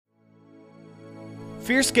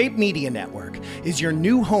Fearscape Media Network is your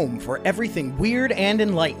new home for everything weird and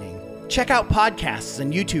enlightening. Check out podcasts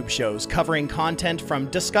and YouTube shows covering content from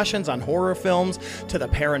discussions on horror films to the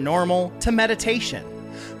paranormal to meditation.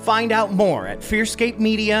 Find out more at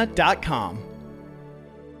fearscapemedia.com.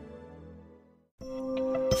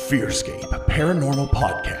 Fearscape Paranormal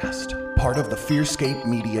Podcast, part of the Fearscape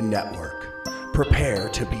Media Network. Prepare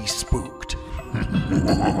to be spooked.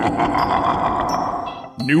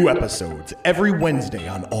 New episodes every Wednesday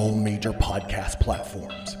on all major podcast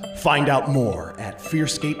platforms. Find out more at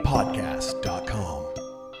fearscapepodcast.com.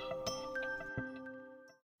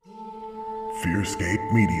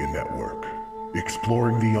 Fearscape Media Network,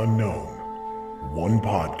 exploring the unknown, one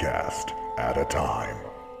podcast at a time.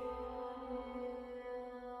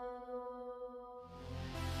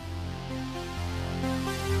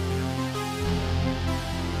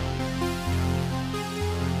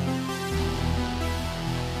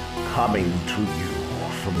 Coming to you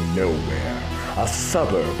from nowhere, a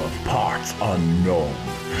suburb of parts unknown,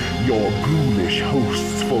 your ghoulish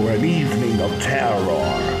hosts for an evening of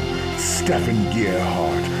terror, Stephen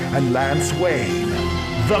Gearhart and Lance Wayne,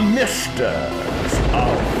 the Misters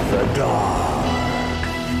of the Dark.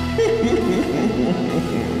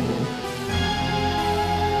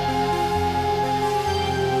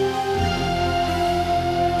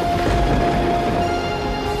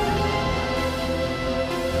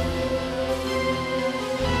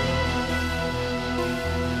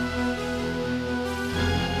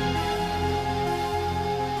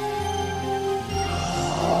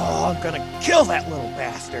 I'm gonna kill that little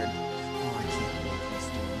bastard. Oh, I can't believe he's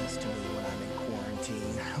doing this to me when I'm in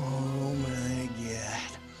quarantine. Oh my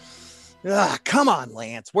god. Ah, come on,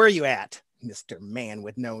 Lance. Where are you at? Mr. Man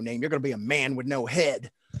with no name. You're gonna be a man with no head.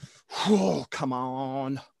 Oh, come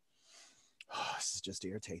on. Oh, this is just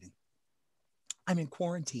irritating. I'm in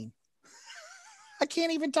quarantine. I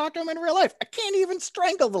can't even talk to him in real life. I can't even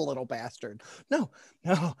strangle the little bastard. No,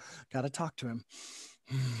 gotta talk to him.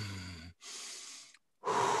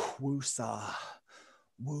 Woosah.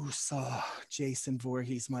 Jason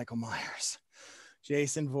Voorhees, Michael Myers.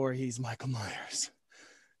 Jason Voorhees, Michael Myers.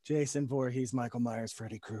 Jason Voorhees, Michael Myers,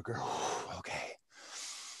 Freddy Krueger. Okay,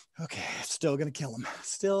 still gonna kill him.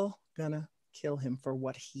 Still gonna kill him for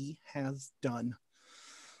what he has done.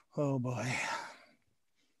 Oh boy.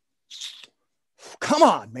 Come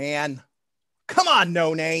on, man. Come on,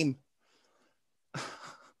 no name.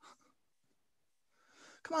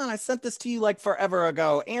 Come on, I sent this to you like forever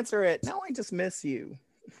ago. Answer it. Now I just miss you.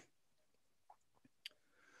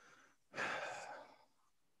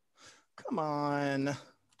 Come on.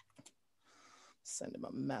 Send him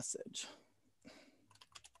a message.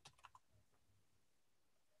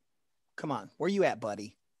 Come on. Where you at,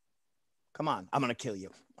 buddy? Come on. I'm going to kill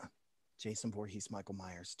you. Jason Voorhees, Michael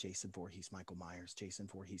Myers. Jason Voorhees, Michael Myers. Jason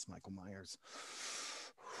Voorhees, Michael Myers.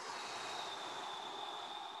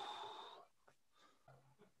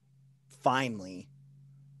 Finally.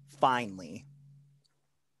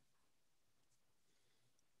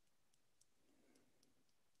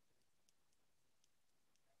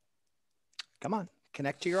 Come on,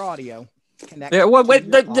 connect to your audio. What's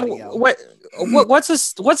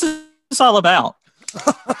this all about?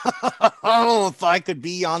 Oh, if I could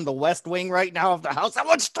be on the West Wing right now of the house, I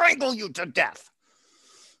would strangle you to death.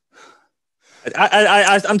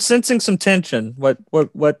 I'm sensing some tension.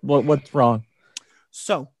 What's wrong?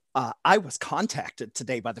 So, I was contacted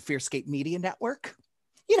today by the Fearscape Media Network,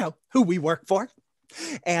 you know, who we work for.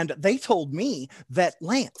 And they told me that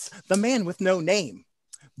Lance, the man with no name,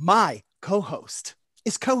 my co-host,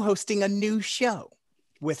 is co-hosting a new show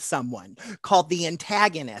with someone called The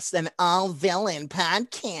Antagonist, an all-villain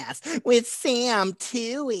podcast with Sam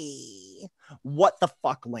Toohey. What the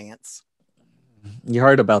fuck, Lance? You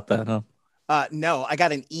heard about that, huh? No, I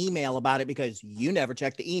got an email about it because you never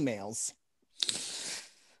check the emails.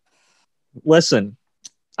 Listen,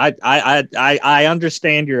 I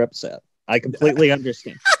understand you're upset. I completely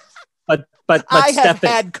understand. But I have Stephen,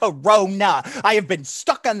 had corona. I have been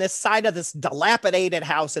stuck on this side of this dilapidated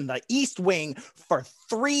house in the East Wing for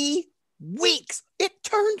 3 weeks. It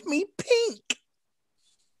turned me pink.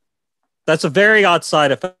 that's a very odd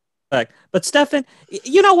side effect. But Stephen,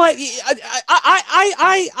 you know what?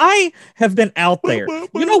 I have been out there.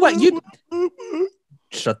 You know what? You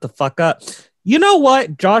shut the fuck up. You know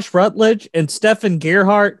what? Josh Rutledge and Stephen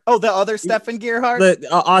Gearhart. Oh, the other Stephen Gearhart?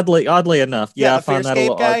 Oddly enough. Yeah, I found that a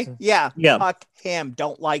little guy. Odd. Yeah. Fuck him.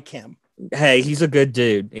 Don't like him. Hey, he's a good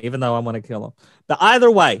dude, even though I want to kill him. But either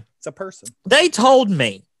way, it's a person. They told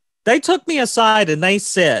me, they took me aside and they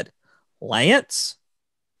said, Lance,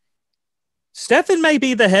 Stephen may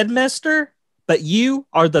be the headmister, but you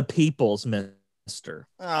are the people's mister.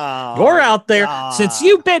 Oh, You're out there God. since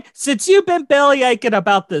you've been belly aching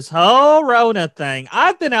about this whole Rona thing.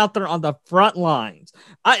 I've been out there on the front lines.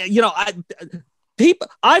 I've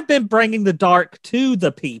been bringing the dark to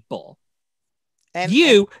the people.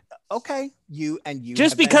 Okay, you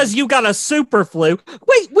just because you got a super flu.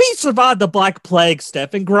 We survived the Black Plague,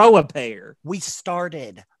 Steph, and grow a pair. We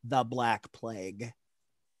started the Black Plague.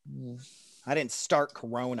 I didn't start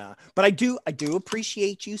Corona, but I do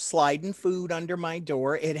appreciate you sliding food under my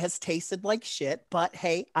door. It has tasted like shit, but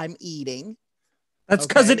hey, I'm eating. That's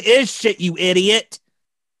because it is shit, you idiot.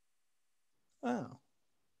 Oh.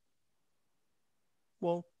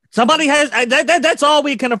 Well, somebody has that's all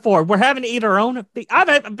we can afford. We're having to eat our own.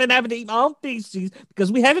 I've been having to eat my own feces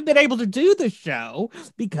because we haven't been able to do the show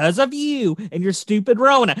because of you and your stupid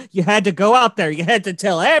Rona. You had to go out there. You had to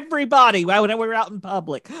tell everybody when we were out in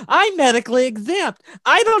public. I'm medically exempt.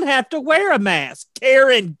 I don't have to wear a mask.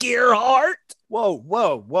 Karen Gearhart.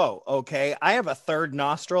 Whoa. Okay. I have a third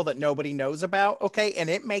nostril that nobody knows about. Okay. And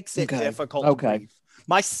it makes it difficult to breathe.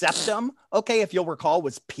 My septum, okay, if you'll recall,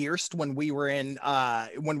 was pierced when we were in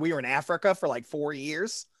Africa for like 4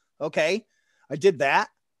 years. Okay. I did that.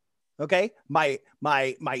 Okay. My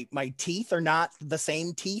teeth are not the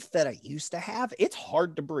same teeth that I used to have. It's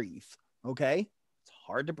hard to breathe. Okay. It's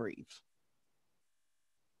hard to breathe.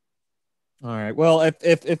 All right. Well,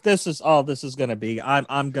 if this is all this is going to be,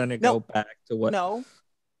 I'm going to go back to what. No,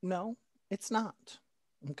 it's not.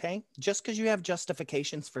 Okay. Just because you have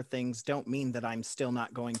justifications for things don't mean that I'm still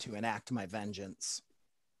not going to enact my vengeance.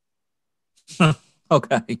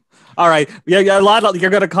 Okay. All right. Yeah. You're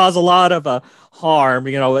going to cause a lot of harm,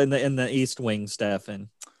 in the East Wing, Stefan.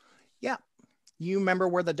 Yeah. You remember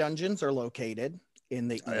where the dungeons are located in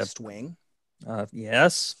the East Wing?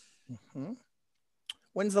 Yes. Mm-hmm.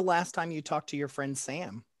 When's the last time you talked to your friend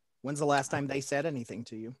Sam? When's the last time they said anything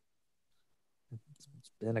to you?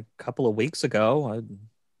 It's been a couple of weeks ago.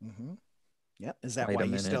 Yep. Is that why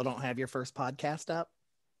you still don't have your first podcast up?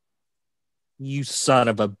 You son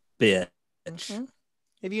of a bitch. Mm-hmm.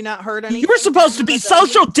 Have you not heard anything? You were supposed to be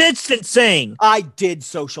social distancing. I did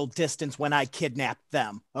social distance when I kidnapped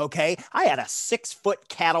them. Okay. I had a 6-foot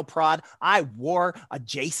cattle prod. I wore a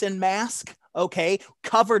Jason mask. Okay.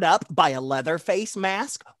 Covered up by a leather face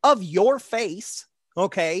mask of your face.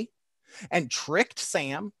 Okay. And tricked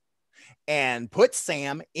Sam and put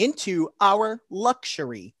Sam into our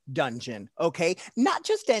luxury dungeon. Okay. Not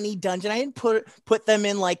just any dungeon. I didn't put them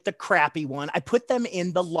in like the crappy one. I put them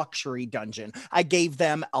in the luxury dungeon. I gave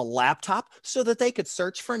them a laptop so that they could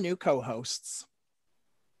search for new co-hosts.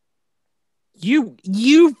 You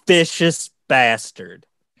vicious bastard.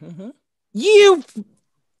 Mm-hmm.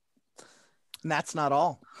 And that's not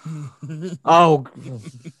all. Oh.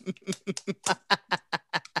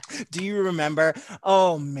 Do you remember?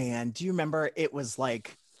 Oh, man. Do you remember it was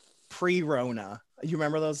like pre-Rona? You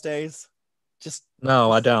remember those days?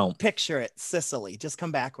 No, I don't. Picture it. Sicily. Just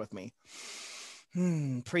come back with me.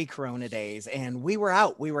 Pre-Corona days. And we were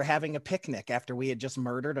out. We were having a picnic after we had just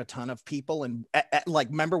murdered a ton of people. And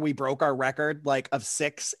remember we broke our record of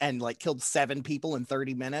 6 and killed 7 people in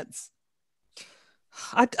 30 minutes?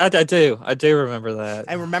 I do remember that.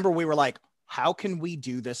 And remember we were like, how can we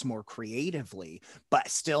do this more creatively, but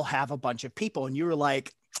still have a bunch of people? And you were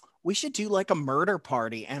like, we should do a murder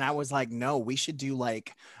party. And I was like, no, we should do I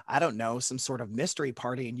don't know, some sort of mystery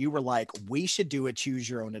party. And you were like, we should do a choose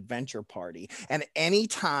your own adventure party. And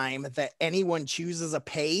anytime that anyone chooses a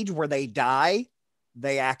page where they die,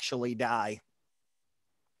 they actually die.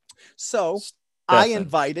 So I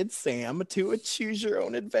invited Sam to a choose your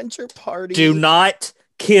own adventure party. Do not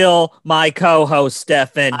kill my co-host,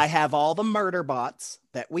 Stefan. I have all the murder bots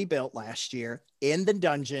that we built last year in the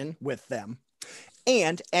dungeon with them.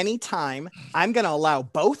 And anytime, I'm going to allow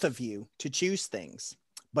both of you to choose things.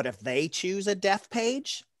 But if they choose a death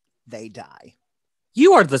page, they die.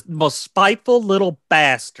 You are the most spiteful little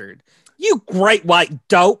bastard. You great white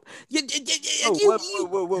dope. Whoa.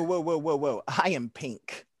 I am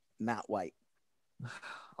pink, not white.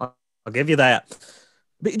 I'll give you that.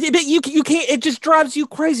 But you can't. It just drives you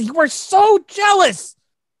crazy. You are so jealous.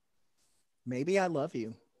 Maybe I love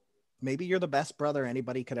you. Maybe you're the best brother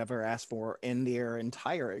anybody could ever ask for in their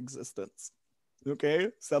entire existence. Okay?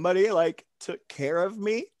 Somebody took care of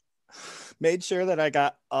me, made sure that I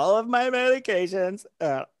got all of my medications,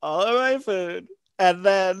 all of my food. And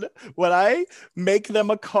then when I make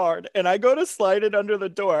them a card and I go to slide it under the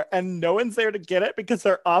door and no one's there to get it because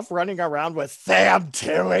they're off running around with Sam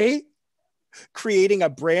Toohey, creating a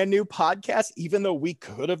brand new podcast, even though we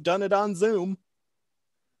could have done it on Zoom.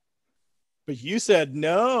 But you said,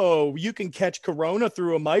 no, you can catch Corona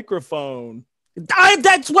through a microphone.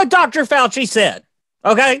 That's what Dr. Fauci said.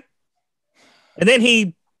 Okay. And then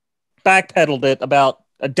he backpedaled it about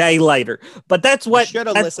a day later. But that's You what. should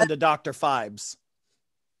have listened to Dr. Fibes.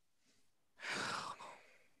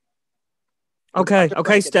 Okay, Dr.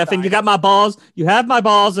 okay, Stefan, you Frankenstein. got my balls. You have my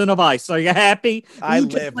balls in a vice. Are you happy? I You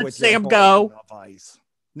just live let with Sam your go. advice.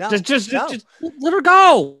 No, Just no. let her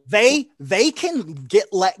go. They can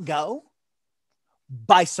get let go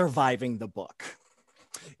by surviving the book.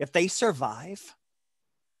 If they survive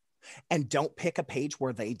and don't pick a page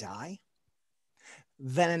where they die,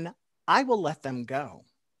 then I will let them go.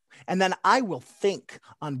 And then I will think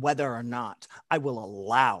on whether or not I will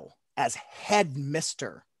allow, as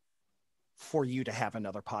headmister, for you to have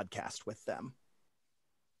another podcast with them.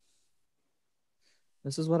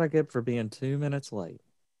 This is what I get for being 2 minutes late.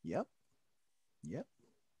 Yep.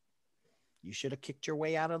 You should have kicked your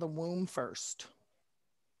way out of the womb first.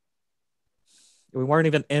 We weren't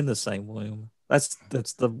even in the same womb. That's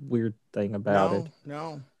the weird thing about it.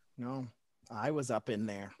 No. I was up in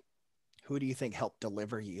there. Who do you think helped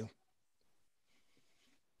deliver you?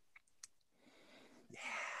 Yeah.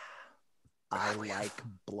 I like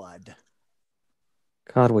blood.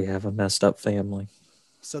 God, we have a messed up family.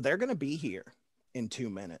 So they're going to be here in 2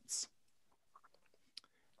 minutes.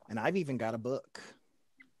 And I've even got a book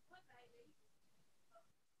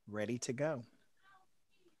ready to go.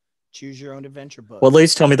 Choose Your Own Adventure book. Well, at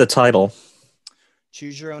least tell me the title.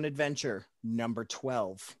 Choose Your Own Adventure, number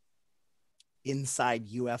 12. Inside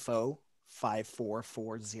UFO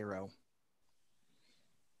 5440.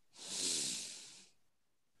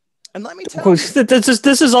 And let me tell you,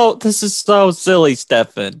 This is so silly,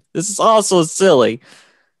 Stefan. This is also silly.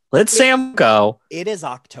 Let Sam go. it is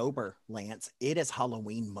October, Lance. It is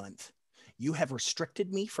Halloween month. You have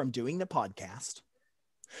restricted me from doing the podcast.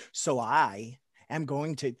 So I am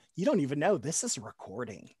going to, you don't even know, this is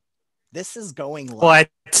recording. This is going live.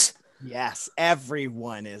 What? Yes,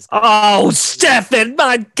 everyone is. Oh, Stefan,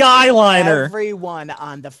 my guyliner. Everyone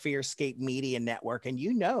on the Fearscape Media Network. And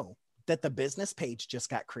you know that the business page just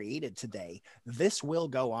got created today. This will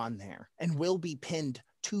go on there and will be pinned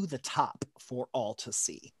to the top for all to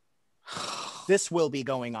see. This will be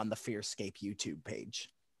going on the Fearscape YouTube page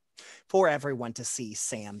for everyone to see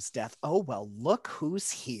Sam's death. Oh, well, look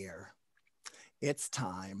who's here. It's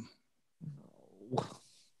time.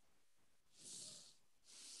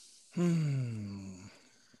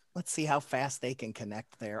 Let's see how fast they can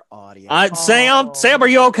connect their audio. Sam, are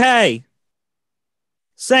you okay?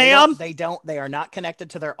 Sam? They are not connected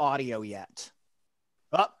to their audio yet.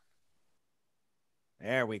 Oh,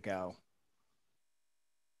 there we go.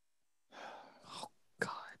 Oh,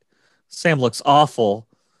 God. Sam looks awful.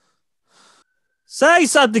 Say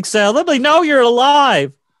something, Sam. Let me know you're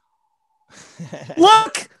alive.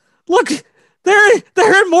 Look,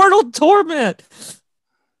 they're in mortal torment.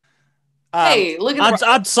 Hey, look at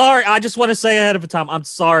I'm sorry. I just want to say ahead of time, I'm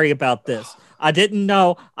sorry about this. I didn't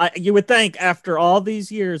know. You would think after all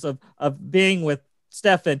these years of being with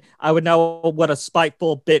Stefan, I would know what a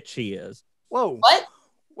spiteful bitch he is. Whoa. What?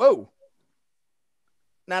 Whoa.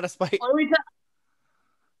 Not a spite. What are we talking?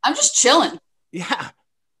 I'm just chilling.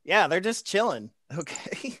 Yeah, they're just chilling.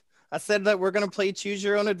 Okay. I said that we're going to play Choose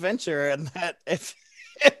Your Own Adventure, and that if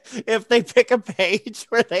they pick a page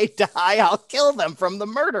where they die, I'll kill them from the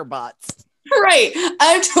murder bots. Right.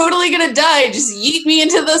 I'm totally going to die. Just yeet me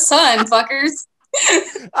into the sun, fuckers.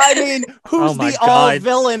 I mean, who's my the God. all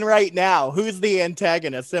villain right now? Who's the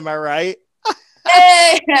antagonist? Am I right?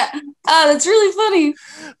 Hey! That's really funny.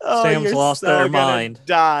 Oh, Sam's you're lost so their gonna mind.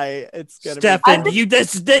 Die. It's gonna Stefan,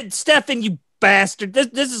 be. Stefan, you bastard.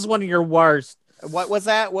 This is one of your worst. What was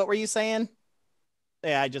that? What were you saying?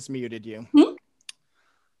 Yeah, I just muted you. Hmm?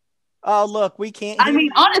 Oh, look, we can't. I mean,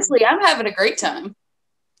 honestly, I'm having a great time.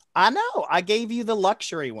 I know. I gave you the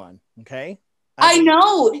luxury one. Okay. I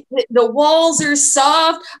know the walls are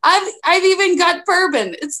soft. I've even got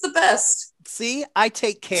bourbon. It's the best. See, I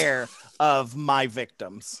take care of my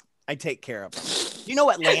victims. I take care of them. You know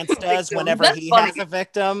what Lance does whenever That's he funny. has a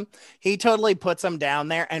victim? He totally puts them down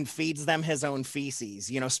there and feeds them his own feces,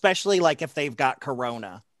 especially like if they've got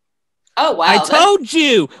corona. Oh, wow. I told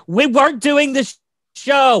you we weren't doing this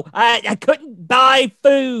show. I couldn't buy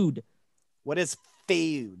food. What is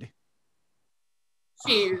food?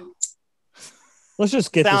 Let's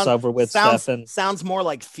just get this over with, Stefan. Sounds more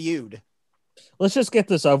like feud. Let's just get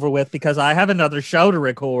this over with because I have another show to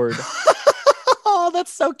record. Oh,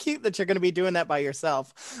 that's so cute that you're going to be doing that by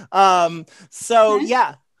yourself. So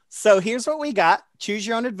here's what we got. Choose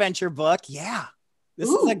Your Own Adventure book. Yeah, this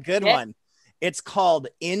is a good one. It's called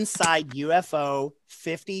Inside UFO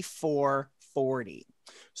 5440.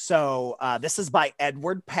 So this is by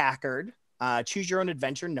Edward Packard. Choose Your Own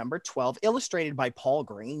Adventure number 12, illustrated by Paul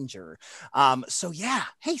Granger. So yeah,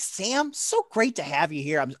 hey Sam, so great to have you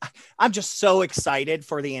here. I'm just so excited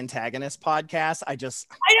for the Antagonist podcast. I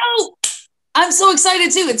know. I'm so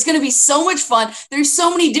excited too. It's going to be so much fun. There's so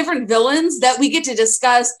many different villains that we get to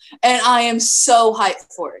discuss, and I am so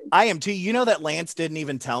hyped for it. I am too. You know that Lance didn't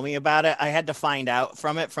even tell me about it. I had to find out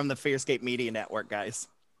from the Fearscape Media Network guys.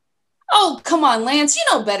 Oh, come on, Lance. You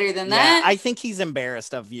know better than that. I think he's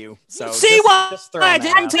embarrassed of you. So see why I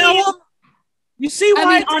didn't tell him? You see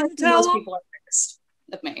why I didn't tell him? People are embarrassed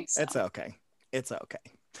of me. So. It's okay. It's okay.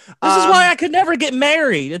 This is why I could never get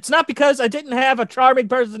married. It's not because I didn't have a charming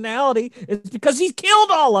personality. It's because he killed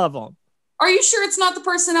all of them. Are you sure it's not the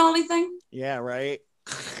personality thing? Yeah, right.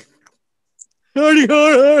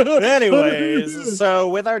 Anyways, so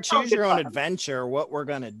with our Choose Your Own Adventure, what we're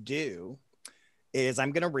going to do is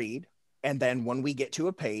I'm going to read. And then when we get to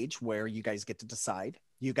a page where you guys get to decide,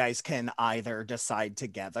 you guys can either decide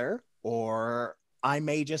together, or I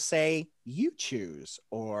may just say, you choose,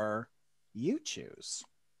 or you choose.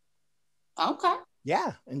 Okay.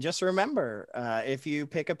 Yeah. And just remember, if you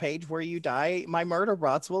pick a page where you die, my murder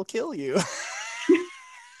bots will kill you.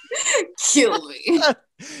 Kill me.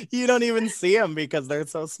 You don't even see them because they're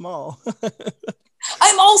so small.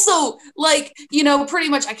 I'm also pretty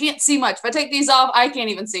much, I can't see much. If I take these off, I can't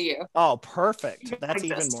even see you. Oh, perfect. That's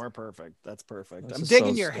even more perfect. That's perfect. I'm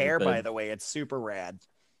digging your hair, by the way. It's super rad.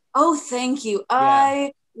 Oh, thank you. Yeah.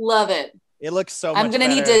 I love it. It looks so much I'm going to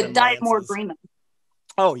need to dye it more green.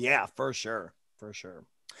 Oh, yeah, for sure. For sure.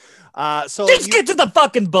 So just get to the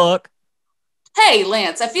fucking book. Hey,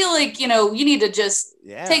 Lance, I feel like, you need to just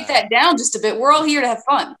take that down just a bit. We're all here to have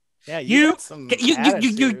fun. Yeah, you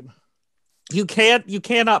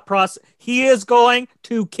cannot process. He is going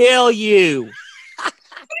to kill you.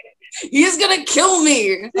 He's going to kill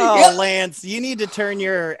me. Oh, yep. Lance, you need to turn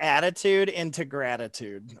your attitude into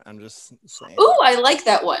gratitude. I'm just saying. Ooh, I like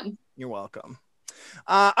that one. You're welcome.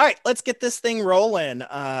 All right, let's get this thing rolling.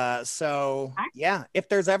 So yeah, if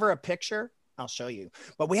there's ever a picture, I'll show you.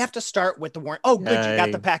 But we have to start with the warrant. Oh, good. You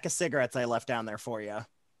got the pack of cigarettes I left down there for you.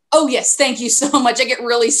 Oh, yes. Thank you so much. I get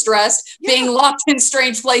really stressed being locked in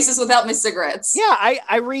strange places without my cigarettes. Yeah,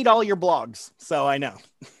 I read all your blogs, so I know.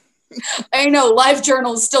 I know.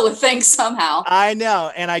 LiveJournal is still a thing somehow. I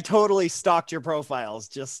know. And I totally stalked your profiles.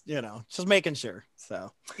 Just making sure.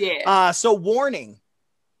 So, yeah. So warning.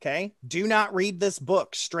 Okay. Do not read this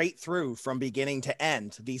book straight through from beginning to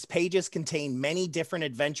end. These pages contain many different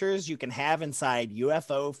adventures you can have inside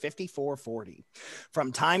UFO 5440.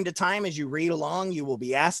 From time to time, as you read along, you will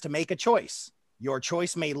be asked to make a choice. Your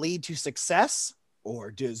choice may lead to success or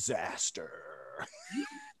disaster.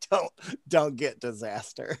 Don't get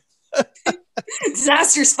disaster.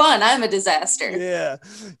 Disaster's fun. I'm a disaster. Yeah,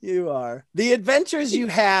 you are. The adventures you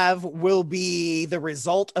have will be the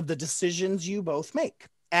result of the decisions you both make.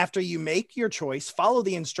 After you make your choice, follow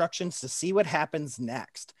the instructions to see what happens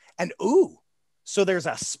next. And so there's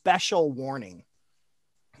a special warning.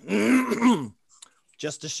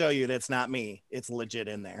 Just to show you that it's not me. It's legit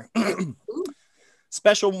in there.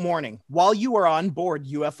 Special warning. While you are on board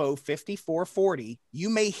UFO 5440, you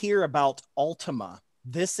may hear about Ultima.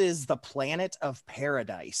 This is the planet of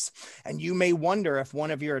paradise. And you may wonder if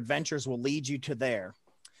one of your adventures will lead you to there.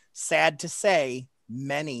 Sad to say,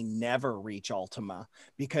 many never reach Ultima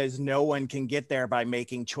because no one can get there by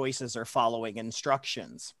making choices or following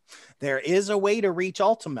instructions. There is a way to reach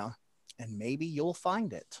Ultima, and maybe you'll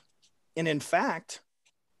find it. And in fact,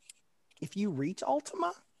 if you reach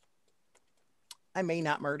Ultima, I may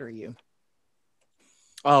not murder you.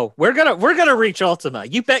 Oh, we're gonna reach Ultima.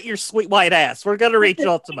 You bet your sweet white ass. We're gonna reach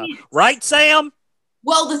Ultima, right, Sam?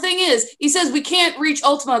 Well, the thing is, he says we can't reach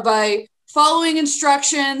Ultima by following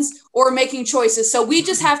instructions or making choices. So we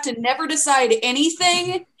just have to never decide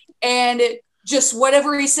anything, and just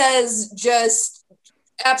whatever he says, just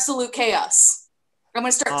absolute chaos. I'm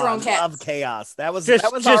gonna start throwing cats. I love chaos. That was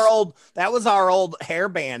our old hair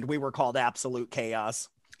band. We were called Absolute Chaos.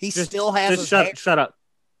 He still has shut up.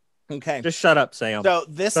 Okay. Just shut up, Sam. So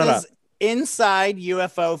this is inside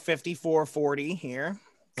UFO 5440 here.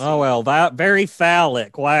 Oh, well, that very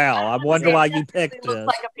phallic. Wow. I wonder why you picked it. Looks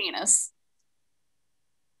like a penis.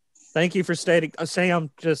 Thank you for stating.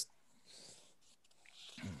 Sam, just.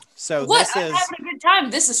 So what? I'm having a good time.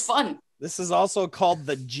 This is fun. This is also called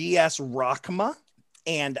the GS Rockma.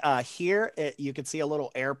 And here you can see a little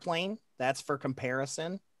airplane. That's for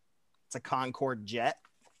comparison. It's a Concorde jet.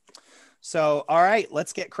 So, all right,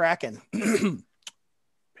 let's get cracking.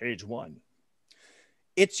 Page 1.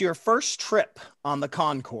 It's your first trip on the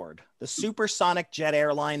Concorde, the supersonic jet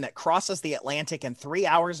airline that crosses the Atlantic in 3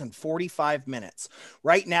 hours and 45 minutes.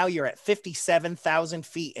 Right now, you're at 57,000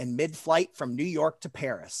 feet in mid-flight from New York to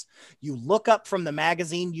Paris. You look up from the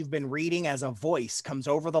magazine you've been reading as a voice comes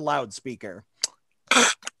over the loudspeaker.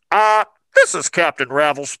 This is Captain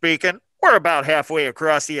Ravel speaking. We're about halfway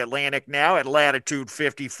across the Atlantic now at latitude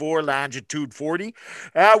 54, longitude 40.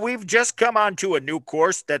 We've just come onto a new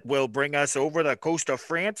course that will bring us over the coast of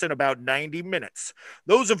France in about 90 minutes.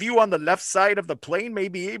 Those of you on the left side of the plane may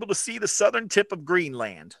be able to see the southern tip of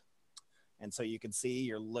Greenland. And so you can see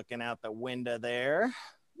you're looking out the window there.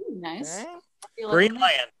 Ooh, nice. Okay.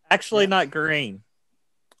 Greenland. Actually, not green.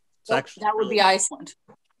 It's actually that would be Iceland.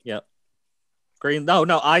 Yep. Green.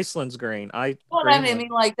 No, Iceland's green. I mean,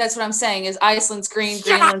 like, that's what I'm saying is Iceland's green,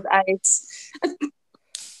 Greenland's ice.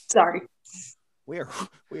 Sorry. We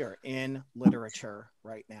are in literature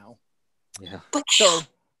right now. Yeah. So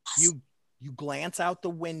you glance out the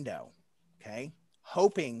window, okay,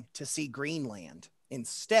 hoping to see Greenland.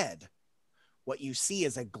 Instead, what you see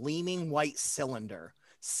is a gleaming white cylinder,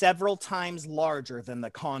 several times larger than the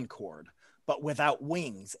Concorde, but without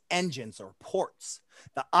wings, engines, or ports.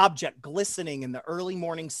 The object glistening in the early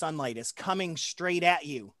morning sunlight is coming straight at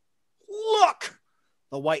you. Look!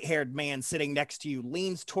 The white-haired man sitting next to you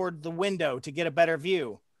leans toward the window to get a better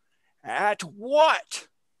view. At what?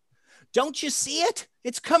 Don't you see it?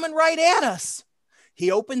 It's coming right at us. He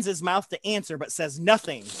opens his mouth to answer, but says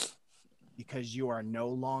nothing because you are no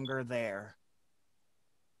longer there.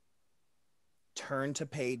 Turn to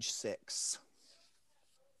page 6.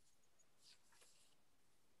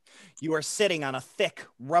 You are sitting on a thick,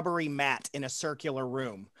 rubbery mat in a circular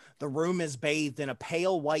room. The room is bathed in a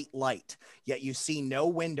pale white light, yet you see no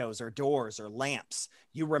windows or doors or lamps.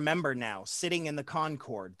 You remember now, sitting in the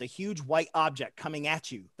Concorde, the huge white object coming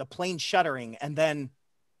at you, the plane shuddering, and then,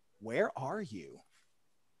 where are you?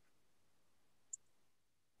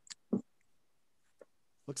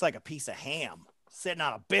 Looks like a piece of ham. Sitting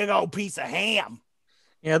on a big old piece of ham.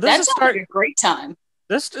 Yeah, That's like a great time.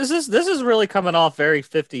 This is really coming off very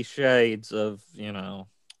 50 Shades of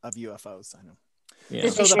UFOs. I know. Yeah.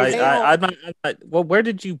 So I'm not, well, where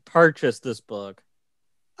did you purchase this book?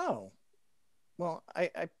 Oh, well, I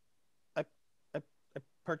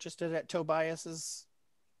purchased it at Tobias's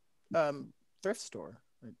thrift store.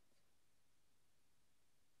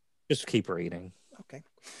 Just keep reading. Okay.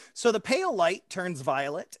 So the pale light turns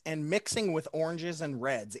violet, and mixing with oranges and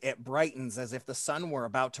reds, it brightens as if the sun were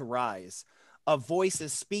about to rise. A voice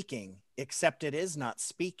is speaking, except it is not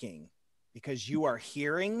speaking, because you are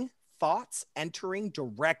hearing thoughts entering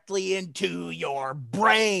directly into your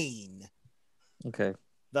brain. Okay.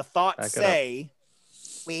 The thoughts say,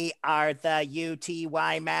 we are the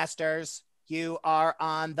UTY Masters. You are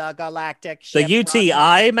on the galactic ship. The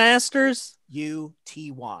UTI Masters?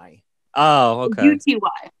 UTY. Oh, okay.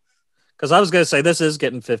 UTY. Because I was going to say, this is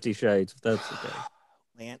getting 50 Shades. That's okay.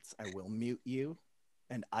 Lance, I will mute you,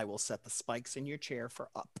 and I will set the spikes in your chair for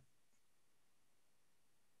up.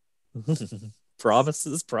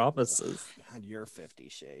 Promises. God, you're 50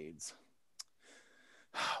 Shades.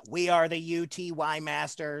 We are the UTY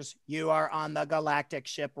Masters. You are on the galactic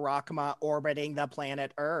ship Rakma orbiting the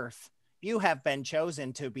planet Earth. You have been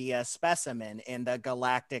chosen to be a specimen in the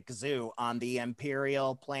galactic zoo on the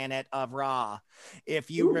imperial planet of Ra.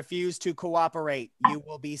 If you refuse to cooperate, you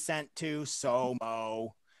will be sent to Somo.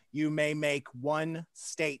 You may make one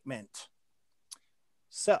statement.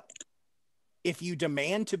 So, if you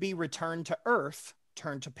demand to be returned to Earth,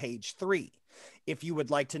 turn to page 3. If you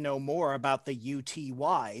would like to know more about the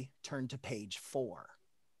UTY, turn to page 4.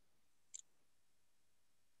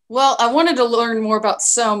 Well, I wanted to learn more about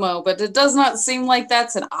Somo, but it does not seem like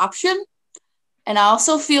that's an option. And I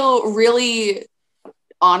also feel really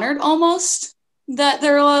honored almost that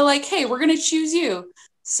they're like, hey, we're going to choose you.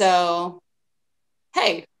 So,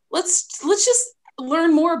 hey, let's just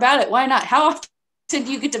learn more about it. Why not? How often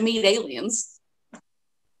do you get to meet aliens?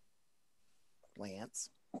 Lance?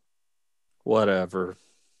 Whatever.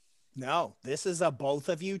 No, this is a both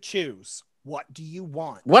of you choose. What do you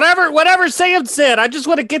want? Whatever Sam said. I just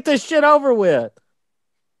want to get this shit over with.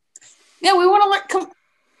 Yeah, we want to learn.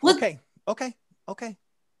 Okay.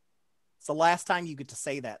 It's the last time you get to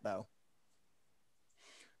say that, though.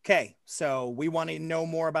 Okay, so we want to know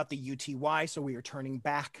more about the UTY, so we are turning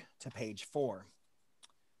back to page 4.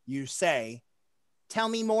 You say, tell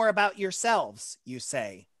me more about yourselves, you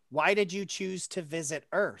say. Why did you choose to visit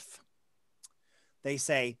Earth? They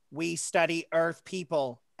say, we study Earth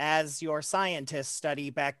people as your scientists study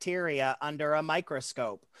bacteria under a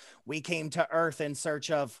microscope. We came to Earth in search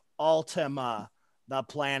of Ultima, The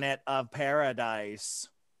planet of paradise.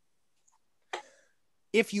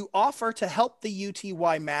 If you offer to help the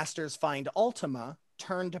UTY Masters find Ultima,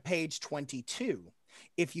 turn to page 22.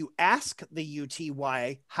 If you ask the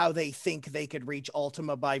UTY how they think they could reach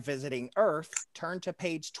Ultima by visiting Earth, turn to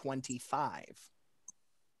page 25.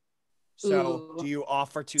 So, do you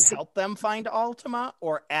offer to help them find Ultima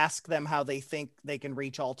or ask them how they think they can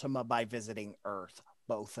reach Ultima by visiting Earth?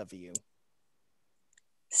 Both of you.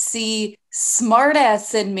 See,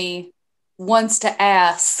 smartass in me wants to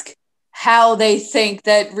ask how they think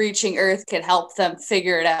that reaching Earth could help them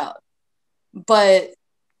figure it out. But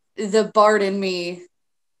the bard in me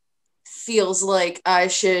feels like I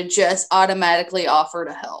should just automatically offer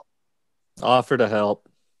to help. Offer to help.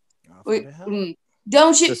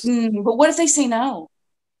 Don't you? But what if they say no?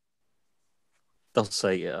 They'll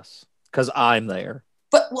say yes because I'm there.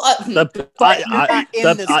 But in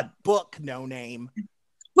this book, no name.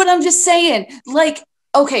 But I'm just saying, like,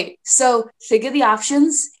 okay, so think of the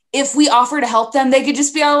options. If we offer to help them, they could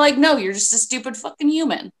just be all like, no, you're just a stupid fucking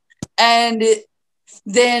human. And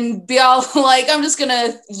then be all like, I'm just going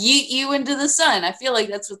to yeet you into the sun. I feel like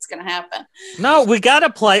that's what's going to happen. No, we have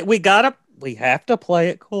to play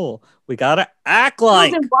it cool. We got to act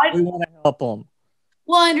like we want to help them.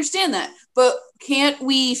 Well, I understand that. But can't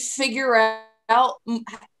we figure out,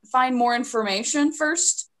 find more information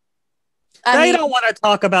first? They don't want to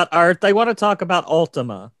talk about Earth. They want to talk about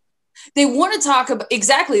Ultima. They want to talk about,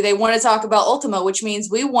 exactly, they want to talk about Ultima, which means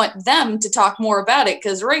we want them to talk more about it,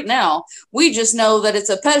 because right now, we just know that it's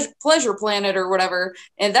a pleasure planet or whatever,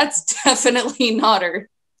 and that's definitely not Earth.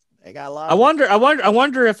 They got a lot. I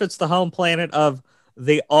wonder if it's the home planet of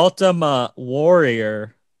the Ultima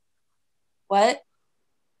Warrior. What?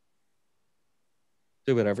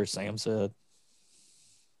 Do whatever Sam said.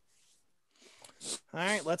 All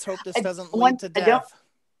right, let's hope this doesn't lead to death.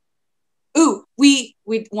 Ooh, we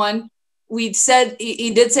said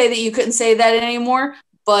he did say that you couldn't say that anymore,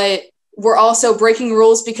 but we're also breaking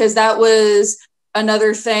rules because that was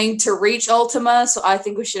another thing to reach Ultima. So I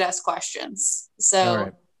think we should ask questions. So all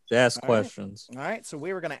right. Ask questions. All right. So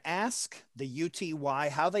we were going to ask the UTY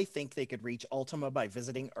how they think they could reach Ultima by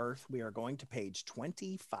visiting Earth. We are going to page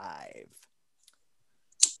 25.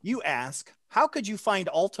 You ask, how could you find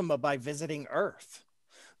Ultima by visiting Earth?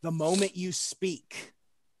 The moment you speak,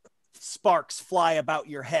 sparks fly about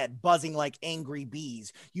your head, buzzing like angry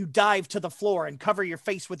bees. You dive to the floor and cover your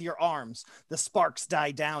face with your arms. The sparks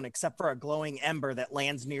die down except for a glowing ember that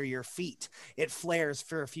lands near your feet. It flares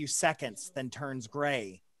for a few seconds, then turns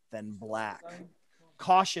gray, then black.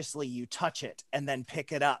 Cautiously, you touch it and then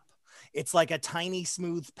pick it up. It's like a tiny,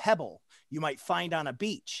 smooth pebble you might find on a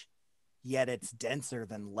beach, yet it's denser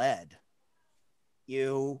than lead.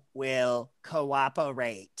 You will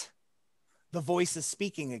cooperate. The voice is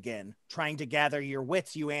speaking again. Trying to gather your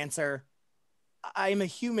wits, you answer, I'm a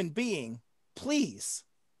human being. Please.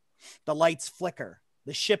 The lights flicker.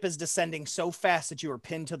 The ship is descending so fast that you are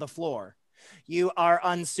pinned to the floor. You are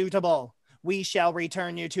unsuitable. We shall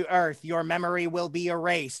return you to Earth. Your memory will be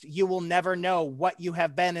erased. You will never know what you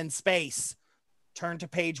have been in space. Turn to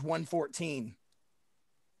page 114.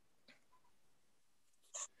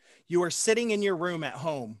 You are sitting in your room at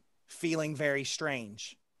home, feeling very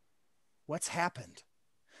strange. What's happened?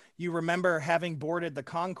 You remember having boarded the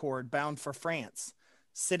Concorde bound for France,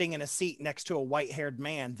 sitting in a seat next to a white-haired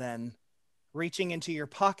man, then, reaching into your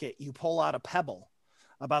pocket, you pull out a pebble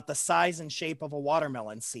about the size and shape of a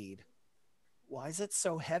watermelon seed. Why is it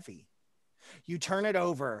so heavy? You turn it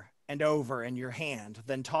over and over in your hand,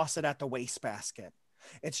 then toss it at the wastebasket.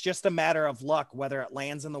 It's just a matter of luck whether it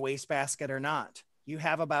lands in the wastebasket or not. You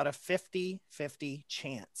have about a 50-50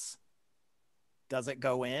 chance. Does it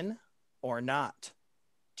go in or not?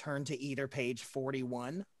 Turn to either page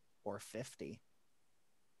 41 or 50.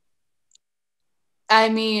 I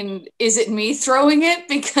mean, is it me throwing it?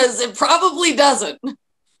 Because it probably doesn't.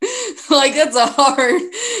 Like, that's a hard...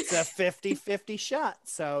 It's a 50-50 shot.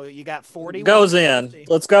 So you got 41. Goes in. 50.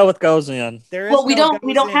 Let's go with goes in. Well, we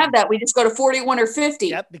don't have that. We just go to 41 or 50.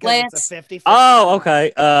 Yep, because Lance, it's a 50-50 Oh, shot.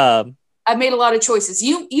 okay. I made a lot of choices.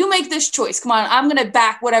 You make this choice. Come on, I'm gonna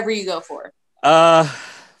back whatever you go for.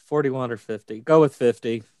 41 or 50. Go with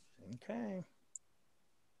 50. Okay.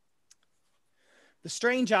 The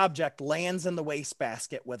strange object lands in the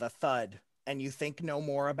wastebasket with a thud, and you think no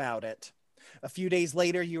more about it. A few days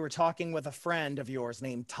later, you were talking with a friend of yours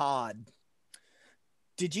named Todd.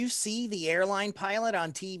 Did you see the airline pilot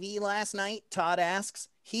on TV last night? Todd asks.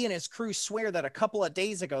 He and his crew swear that a couple of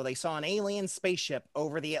days ago they saw an alien spaceship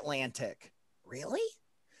over the Atlantic. Really?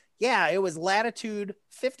 Yeah, it was latitude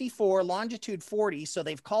 54, longitude 40, so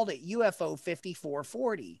they've called it UFO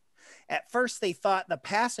 5440. At first, they thought the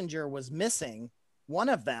passenger was missing, one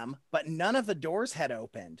of them, but none of the doors had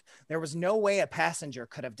opened. There was no way a passenger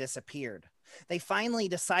could have disappeared. They finally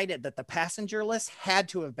decided that the passenger list had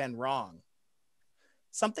to have been wrong.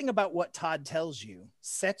 Something about what Todd tells you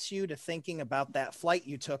sets you to thinking about that flight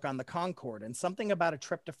you took on the Concorde and something about a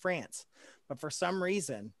trip to France. But for some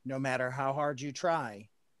reason, no matter how hard you try,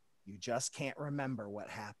 you just can't remember what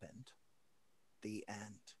happened. The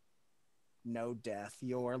end. No death.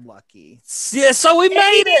 You're lucky. Yeah, so we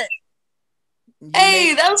made it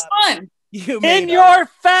Hey, that was fun. You in made your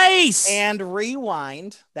face. and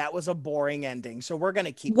rewind. That was a boring ending. So we're going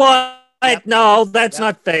to keep What? Yep. No, that's Yep.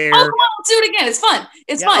 not fair. Oh, come on, let's do it again. It's fun.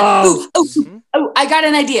 It's Yep. fun. Oh. Oh, I got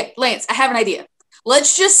an idea. Lance, I have an idea.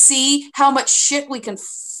 Let's just see how much shit we can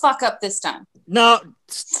fuck up this time. No.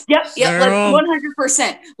 Yep, Sam.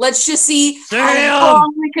 100%. Let's just see Sam. how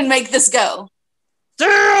long we can make this go.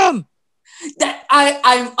 Damn. That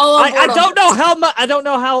I'm all on I board on don't this. know how much. I don't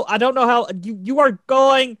know how you are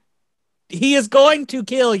going. He is going to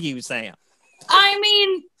kill you, Sam. I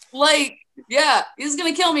mean, like, yeah, he's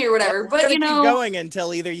gonna kill me or whatever. We're But gonna you keep know, going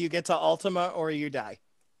until either you get to Ultima or you die.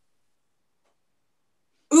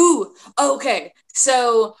 ooh, okay.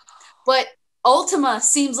 So, but Ultima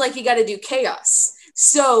seems like you got to do chaos.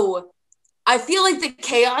 So, I feel like the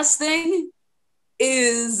chaos thing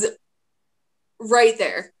is right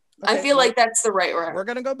there. I Okay, feel well, like that's the right route. we're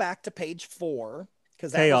going to go back to page 4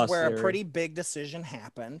 because that Chaos was where theory. a pretty big decision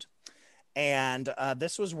happened. And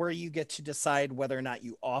this was where you get to decide whether or not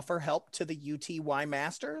you offer help to the UTY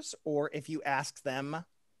Masters or if you ask them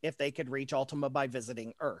if they could reach Ultima by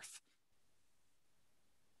visiting Earth.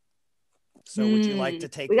 So would you like to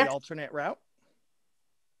take we the got- alternate route?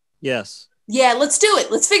 Yes. Yeah, let's do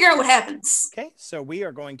it. Let's figure out what happens. Okay, so we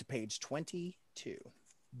are going to page 22.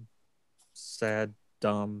 Sad,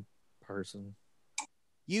 dumb person.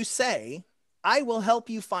 You say, I will help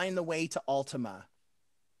you find the way to Ultima.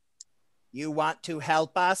 You want to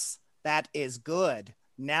help us? That is good.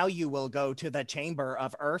 Now you will go to the Chamber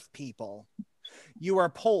of Earth People. You are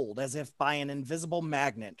pulled as if by an invisible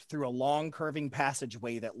magnet through a long curving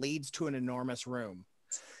passageway that leads to an enormous room.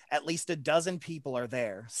 At least a dozen people are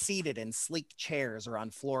there, seated in sleek chairs or on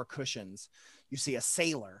floor cushions. You see a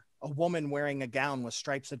sailor, a woman wearing a gown with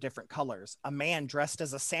stripes of different colors, a man dressed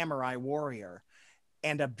as a samurai warrior,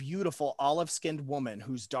 and a beautiful olive-skinned woman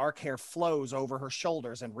whose dark hair flows over her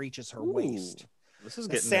shoulders and reaches her waist. This is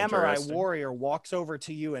The getting samurai interesting. warrior walks over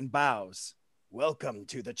to you and bows. Welcome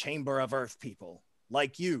to the Chamber of Earth People.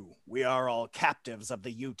 Like you, we are all captives of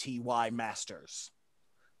the UTY Masters.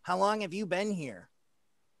 How long have you been here?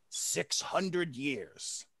 600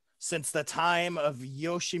 years, since the time of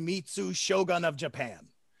Yoshimitsu, Shogun of Japan.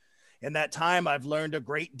 In that time, I've learned a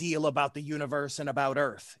great deal about the universe and about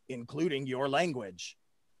Earth, including your language.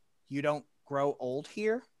 You don't grow old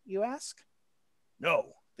here, you ask?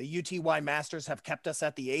 No, the UTY Masters have kept us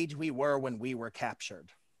at the age we were when we were captured.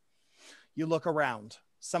 You look around.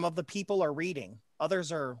 Some of the people are reading.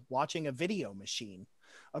 Others are watching a video machine.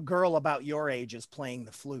 A girl about your age is playing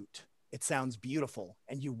the flute. It sounds beautiful,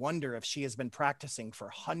 and you wonder if she has been practicing for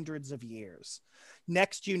hundreds of years.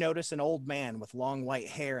 Next, you notice an old man with long white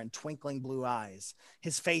hair and twinkling blue eyes.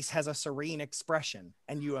 His face has a serene expression,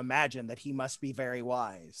 and you imagine that he must be very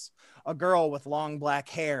wise. A girl with long black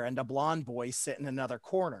hair and a blonde boy sit in another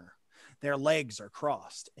corner. Their legs are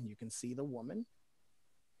crossed, and you can see the woman.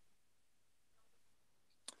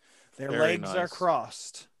 Their Very legs are nice.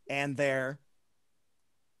 crossed, and their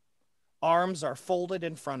arms are folded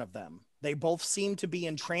in front of them. They both seem to be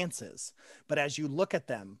in trances, but as you look at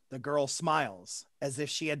them, the girl smiles as if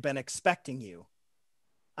she had been expecting you.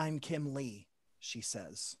 I'm Kim Lee, she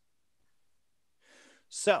says.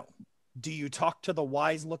 So, do you talk to the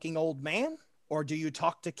wise-looking old man, or do you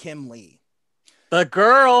talk to Kim Lee? The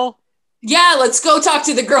girl. Yeah, let's go talk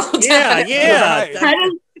to the girl. Yeah, Definitely. yeah.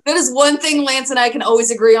 That is one thing Lance and I can always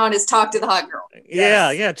agree on is talk to the hot girl. Yeah,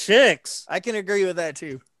 Yes. yeah, chicks. I can agree with that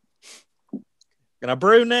too. Got a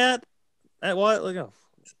brunette. That what? Look at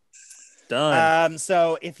done.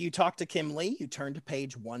 So if you talk to Kim Lee, you turn to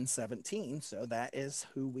page 117. So that is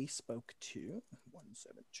who we spoke to.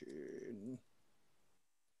 117.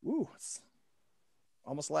 Ooh, it's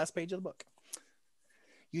almost the last page of the book.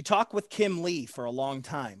 You talk with Kim Lee for a long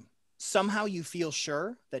time. Somehow you feel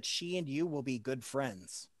sure that she and you will be good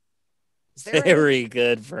friends. Is there any- Very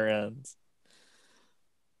good friends.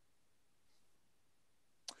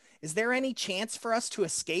 Is there any chance for us to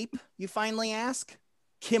escape? You finally ask.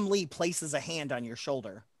 Kim Lee places a hand on your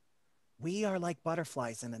shoulder. We are like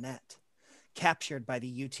butterflies in a net, captured by the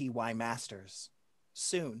UTY Masters.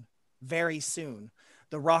 Soon, very soon,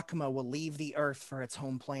 The Rakma will leave the Earth for its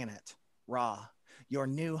home planet, Ra, your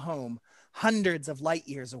new home, hundreds of light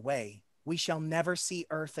years away. We shall never see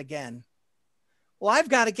Earth again. Well, I've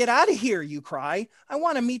got to get out of here, you cry. I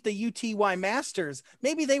want to meet the UTY masters.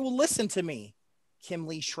 Maybe they will listen to me. Kim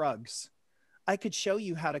Lee shrugs. I could show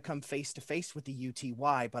you how to come face to face with the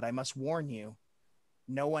UTY, but I must warn you,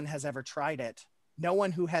 no one has ever tried it. No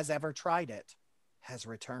one who has ever tried it has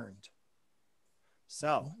returned.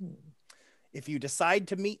 So, if you decide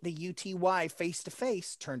to meet the UTY face to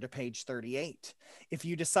face, turn to page 38. If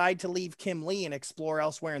you decide to leave Kim Lee and explore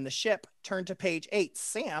elsewhere in the ship, turn to page 8.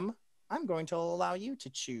 Sam, I'm going to allow you to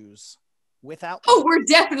choose without. Oh, we're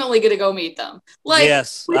definitely going to go meet them. Like,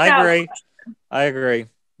 yes, I agree. I agree.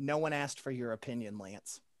 No one asked for your opinion,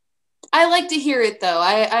 Lance. I like to hear it, though.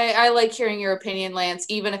 I like hearing your opinion, Lance,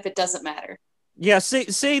 even if it doesn't matter. Yeah,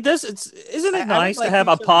 see, this isn't it nice like to have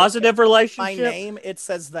you a positive relationship? My name, it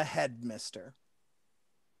says the head mister.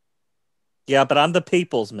 Yeah, but I'm the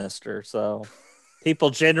people's mister, so people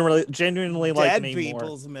genuinely like me more. Dead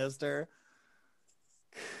people's mister.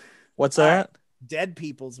 What's that? Dead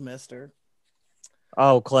people's mister.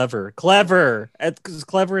 Oh, clever. Because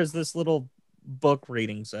clever is this little book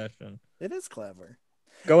reading session. It is clever.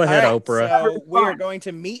 Go ahead, right, Oprah. So we are going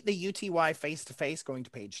to meet the UTY face to face, going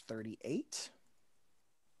to page 38.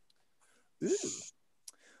 Ooh.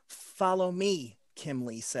 Follow me, Kim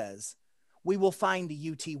Lee says. We will find the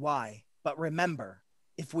UTY, but remember,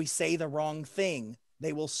 if we say the wrong thing,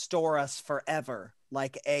 they will store us forever,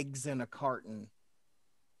 like eggs in a carton.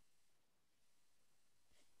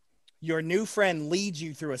 Your new friend leads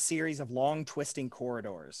you through a series of long, twisting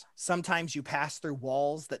corridors. Sometimes you pass through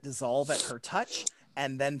walls that dissolve at her touch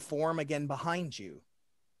and then form again behind you.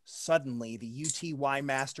 Suddenly, the UTY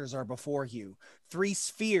masters are before you, 3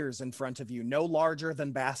 spheres in front of you, no larger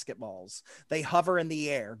than basketballs. They hover in the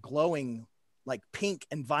air, glowing like pink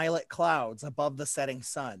and violet clouds above the setting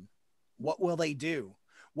sun. What will they do?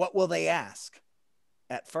 What will they ask?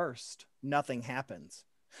 At first, nothing happens.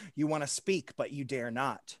 You want to speak, but you dare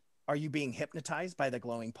not. Are you being hypnotized by the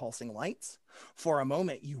glowing, pulsing lights? For a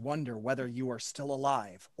moment, you wonder whether you are still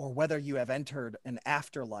alive or whether you have entered an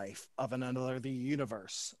afterlife of another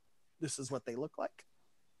universe. This is what they look like.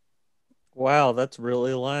 Wow, that's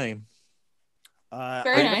really lame.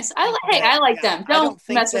 Very nice. I like them. Don't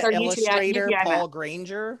mess with our illustrator, Paul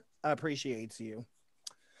Granger appreciates you.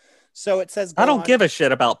 So it says, I don't give a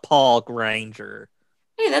shit about Paul Granger.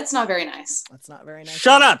 Hey, that's not very nice. That's not very nice.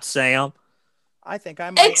 Shut up, Sam. I think I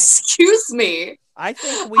might. Excuse me. I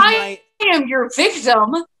think I am your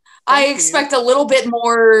victim. I expect a little bit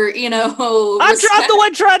more, I'm the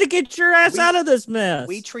one trying to get your ass out of this mess.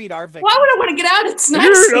 We treat our victims. Why would I want to get out? It's nice.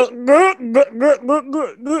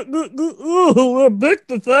 Pick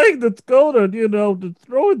the thing that's going to,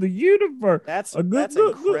 destroy the universe. That's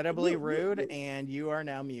incredibly rude, and you are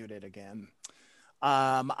now muted again.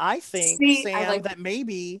 I think, Sam, that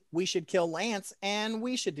maybe we should kill Lance and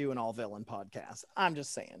we should do an all-villain podcast. I'm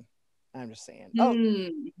just saying. Oh,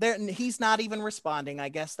 he's not even responding. I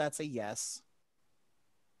guess that's a yes.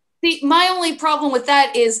 See, my only problem with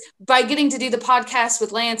that is by getting to do the podcast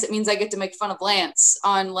with Lance, it means I get to make fun of Lance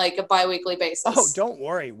on like a bi-weekly basis. Oh, don't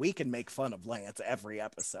worry. We can make fun of Lance every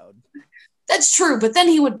episode. That's true, but then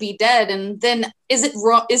he would be dead. And then is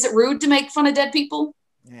it rude to make fun of dead people?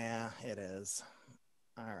 Yeah, it is.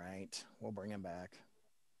 All right. We'll bring him back.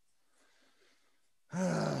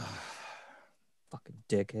 Fucking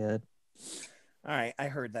dickhead. All right, I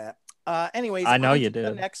heard that. Anyways, I know you did.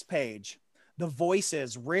 The next page. The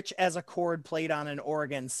voices, rich as a chord played on an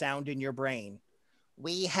organ, sound in your brain.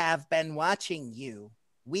 We have been watching you.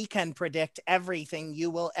 We can predict everything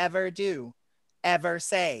you will ever do, ever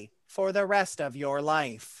say, for the rest of your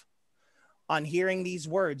life. On hearing these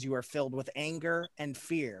words, you are filled with anger and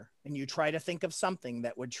fear, and you try to think of something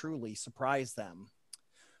that would truly surprise them.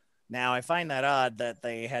 Now, I find that odd that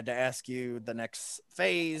they had to ask you the next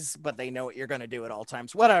phase, but they know what you're going to do at all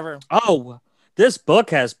times. Whatever. Oh, this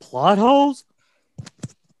book has plot holes?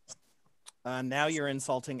 Now you're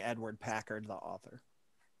insulting Edward Packard, the author.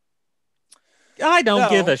 I don't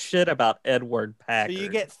give a shit about Edward Packard. So you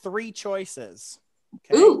get 3 choices.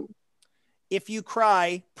 Okay? Ooh. If you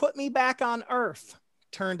cry, put me back on Earth,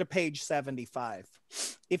 turn to page 75.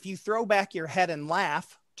 If you throw back your head and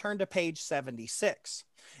laugh, turn to page 76.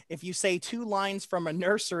 If you say 2 lines from a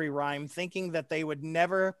nursery rhyme thinking that they would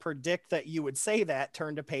never predict that you would say that,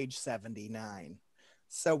 turn to page 79.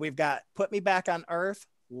 So we've got put me back on Earth,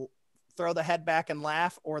 throw the head back and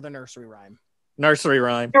laugh, or the nursery rhyme. Nursery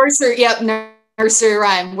rhyme. Nursery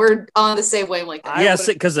rhyme. We're on the same wavelength. Yes,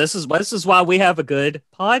 because this is why we have a good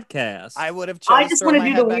podcast. I would have I just want to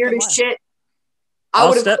do the weirdest shit. I I'll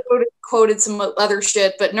would have step- quoted some other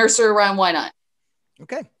shit, but nursery rhyme, why not?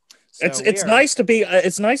 Okay. So it's nice to be.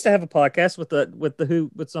 It's nice to have a podcast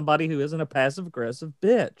with somebody who isn't a passive aggressive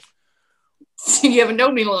bitch. You haven't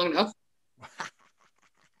known me long enough.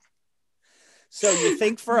 So you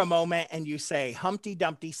think for a moment and you say, Humpty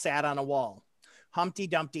Dumpty sat on a wall. Humpty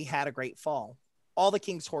Dumpty had a great fall. All the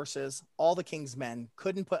king's horses, all the king's men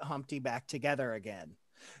couldn't put Humpty back together again.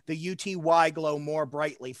 The UTY glow more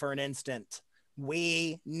brightly for an instant.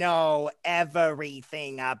 We know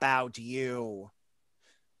everything about you.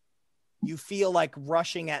 You feel like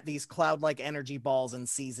rushing at these cloud-like energy balls and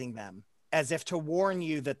seizing them, as if to warn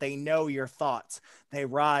you that they know your thoughts. They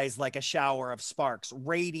rise like a shower of sparks,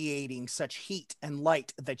 radiating such heat and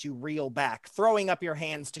light that you reel back, throwing up your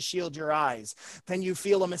hands to shield your eyes. Then you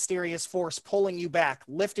feel a mysterious force pulling you back,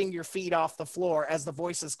 lifting your feet off the floor as the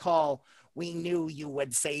voices call, "We knew you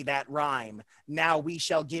would say that rhyme. Now we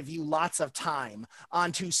shall give you lots of time.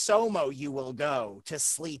 Onto Somo you will go, to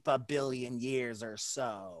sleep 1 billion years or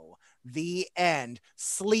so. The end.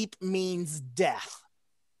 Sleep means death.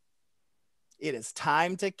 It is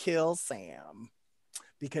time to kill Sam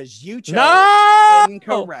because you chose No!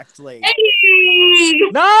 incorrectly. Hey!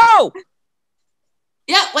 No!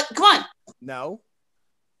 Yeah, what? Come on. No.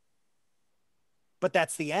 But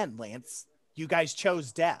that's the end, Lance. You guys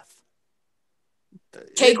chose death.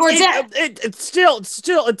 Cake or death? It's still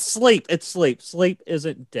it's sleep. It's sleep. Sleep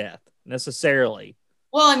isn't death necessarily.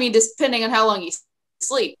 Well, I mean, just depending on how long you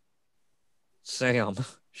sleep. Sam,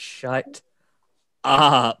 shut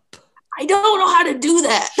up. I don't know how to do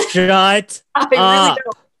that. Shut I really up.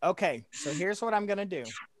 don't. Okay, so here's what I'm going to do.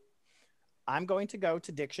 I'm going to go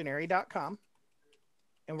to dictionary.com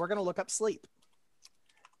and we're going to look up sleep.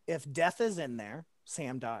 If death is in there,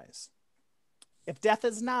 Sam dies. If death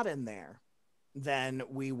is not in there, then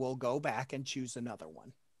we will go back and choose another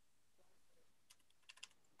one.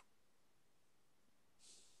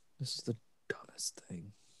 This is the dumbest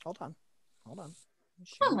thing. Hold on. Hold on.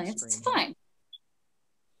 Come on, Lance. It's fine.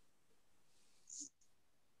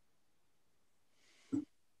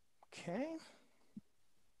 Okay.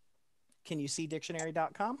 Can you see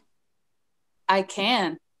dictionary.com? I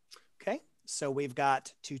can. Okay. So we've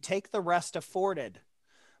got to take the rest afforded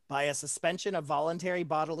by a suspension of voluntary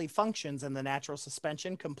bodily functions in the natural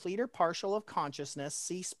suspension, complete or partial of consciousness,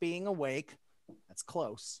 cease being awake. That's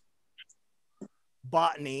close.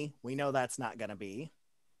 Botany, we know that's not going to be.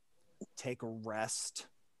 Take a rest.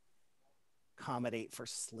 Accommodate for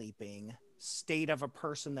sleeping. State of a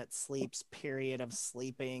person that sleeps, period of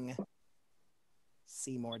sleeping.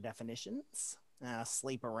 See more definitions.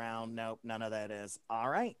 Sleep around. Nope, none of that is. All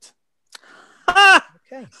right.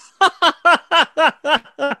 Okay.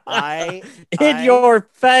 In your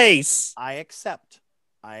face. I accept.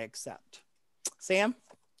 Sam,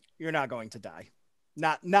 you're not going to die.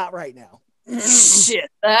 Not right now. Shit.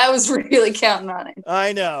 I was really counting on it.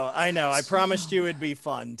 I know. I promised you it'd be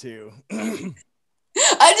fun too.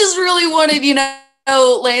 I just really wanted,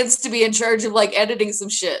 Lance to be in charge of like editing some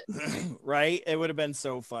shit. Right? It would have been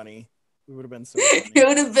so funny. It would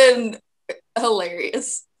have been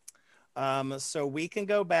hilarious. So we can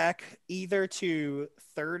go back either to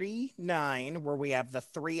 39 where we have the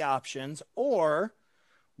 3 options, or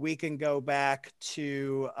we can go back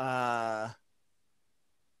to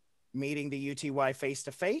meeting the UTY face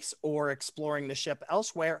to face, or exploring the ship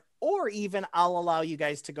elsewhere, or even I'll allow you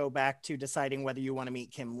guys to go back to deciding whether you want to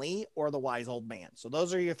meet Kim Lee or the wise old man. So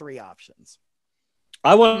those are your 3 options.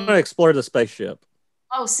 I want to explore the spaceship.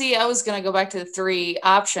 Oh, see, I was gonna go back to the 3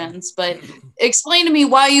 options, but explain to me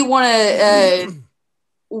why you want to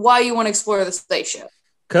explore the spaceship.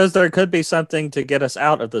 Because there could be something to get us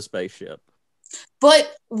out of the spaceship.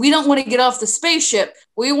 But we don't want to get off the spaceship.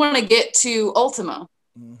 We want to get to Ultima.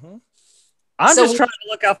 Mm-hmm. I'm just trying to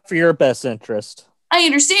look out for your best interest. I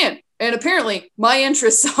understand. And apparently my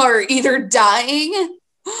interests are either dying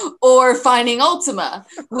or finding Ultima,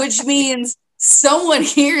 which means someone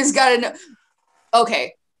here has got to know.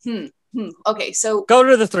 Okay. Okay, so go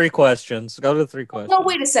to the 3 questions. No,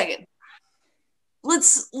 wait a second.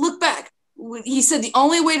 Let's look back. He said the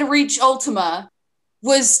only way to reach Ultima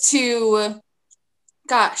was to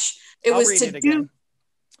do.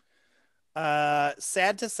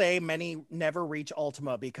 Sad to say, many never reach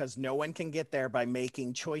Ultima because no one can get there by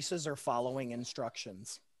making choices or following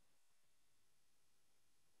instructions.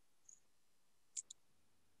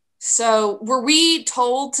 So, were we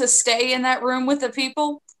told to stay in that room with the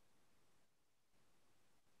people?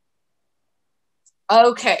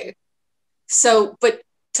 Okay. So, but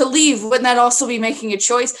to leave, wouldn't that also be making a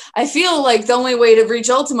choice? I feel like the only way to reach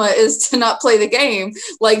Ultima is to not play the game.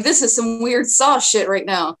 Like, this is some weird sauce shit right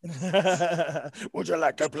now. Would you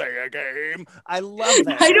like to play a game? I love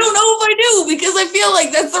that. I don't know if I do, because I feel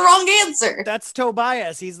like that's the wrong answer. That's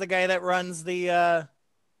Tobias. He's the guy that runs the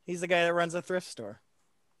thrift store.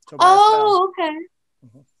 Tobias Oh, okay.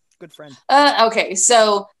 Bell. Good friend. Okay,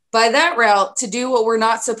 so by that route, to do what we're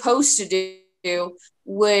not supposed to do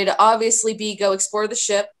would obviously be go explore the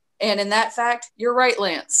ship. And in that fact, you're right,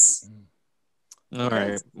 Lance. All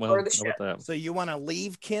right. Well, Explore the how about that? So you want to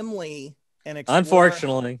leave Kim Lee and explore,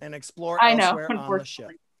 Unfortunately. I know, elsewhere on the ship.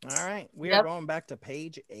 unfortunately. All right, we are going back to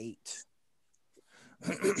page 8.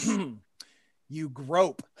 You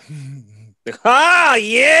grope. Ah,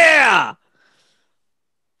 yeah.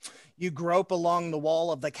 You grope along the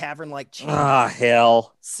wall of the cavern-like chamber, Ah,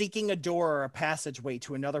 hell. seeking a door or a passageway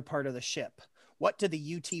to another part of the ship. What do the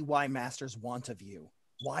UTY masters want of you?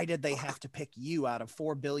 Why did they have to pick you out of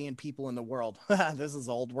 4 billion people in the world? This is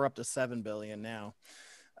old. We're up to 7 billion now.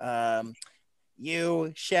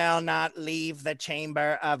 You shall not leave the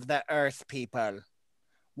chamber of the earth people.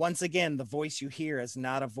 Once again, the voice you hear is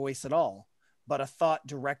not a voice at all, but a thought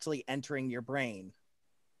directly entering your brain.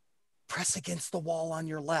 Press against the wall on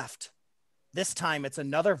your left. This time it's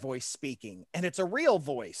another voice speaking, and it's a real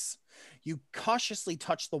voice. You cautiously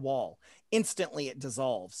touch the wall. Instantly it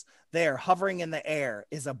dissolves. There, hovering in the air,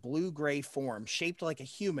 is a blue-gray form shaped like a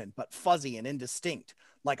human, but fuzzy and indistinct,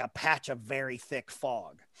 like a patch of very thick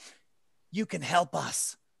fog. You can help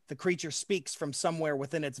us. The creature speaks from somewhere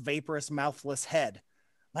within its vaporous, mouthless head.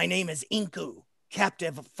 My name is Inku,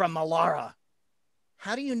 captive from Malara.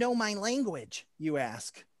 How do you know my language? You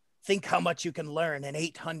ask. Think how much you can learn in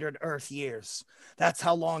 800 Earth years. That's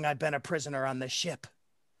how long I've been a prisoner on this ship.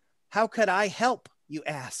 How could I help, you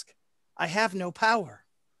ask? I have no power.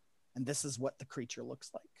 And this is what the creature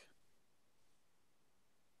looks like.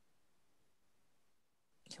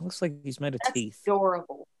 It looks like he's made of That's teeth.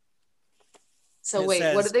 adorable. So It wait,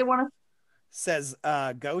 says- what did they want to? Says,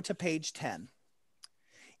 go to page 10.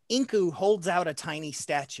 Inku holds out a tiny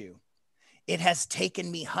statue. It has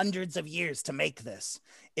taken me hundreds of years to make this.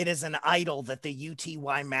 It is an idol that the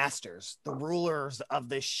UTY masters, the rulers of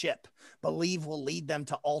this ship, believe will lead them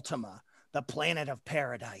to Ultima, the planet of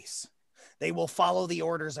paradise. They will follow the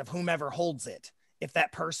orders of whomever holds it, if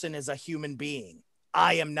that person is a human being.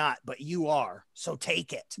 I am not, but you are, so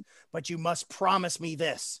take it. But you must promise me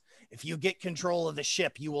this. If you get control of the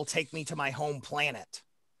ship, you will take me to my home planet.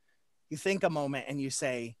 You think a moment and you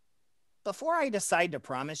say, before I decide to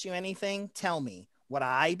promise you anything, tell me, would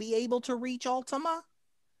I be able to reach Ultima?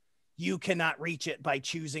 You cannot reach it by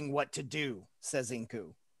choosing what to do, says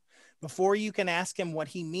Inku. Before you can ask him what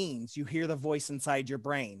he means, you hear the voice inside your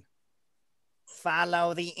brain.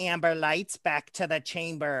 Follow the amber lights back to the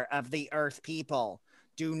chamber of the earth people.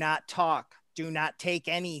 Do not talk. Do not take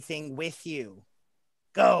anything with you.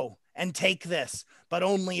 Go and take this, but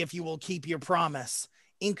only if you will keep your promise.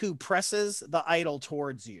 Inku presses the idol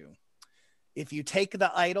towards you. If you take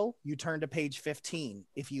the idol, you turn to page 15.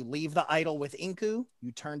 If you leave the idol with Inku,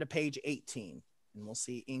 you turn to page 18. And we'll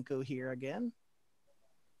see Inku here again.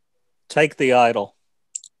 Take the idol.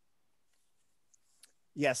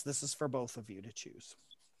 Yes, this is for both of you to choose.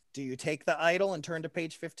 Do you take the idol and turn to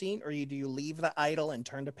page 15, or do you leave the idol and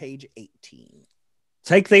turn to page 18?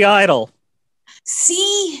 Take the idol.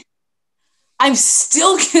 See, I'm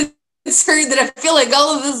still concerned that I feel like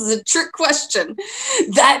all of this is a trick question,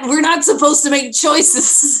 that we're not supposed to make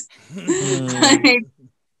choices. like,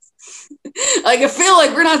 I feel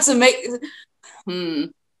like we're not to make.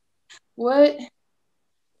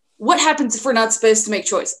 What happens if we're not supposed to make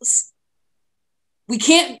choices? We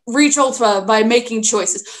can't reach Ultima by making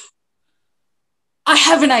choices. I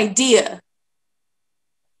have an idea.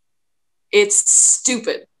 It's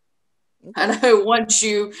stupid. And I want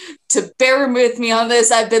you to bear with me on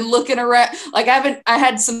this. I've been looking around, like I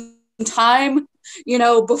had some time,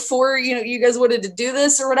 before, you guys wanted to do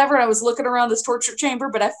this or whatever. I was looking around this torture chamber,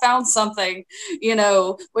 but I found something,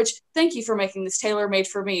 which thank you for making this tailor-made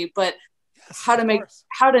for me, but Yes,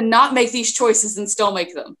 how to not make these choices and still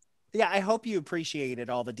make them. Yeah, I hope you appreciated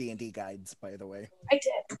all the D&D guides, by the way. I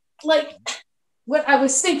did. Like, what I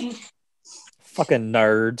was thinking. Fucking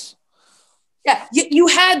nerds. Yeah, you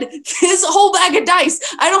had this whole bag of dice.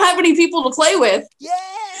 I don't have any people to play with.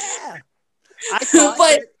 Yeah.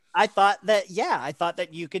 I thought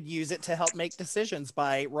that you could use it to help make decisions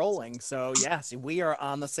by rolling. So yes, we are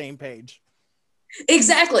on the same page.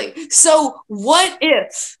 Exactly. So what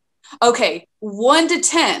if, 1 to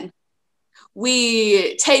 10,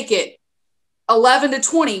 we take it. 11 to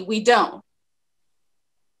 20, we don't.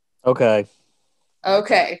 Okay.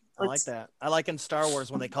 Okay. I like that. I like in Star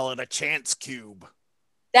Wars when they call it a chance cube.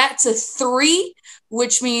 That's a 3,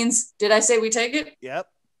 which means, did I say we take it? Yep.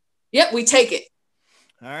 Yep, we take it.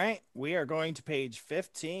 All right. We are going to page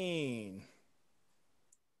 15.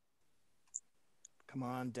 Come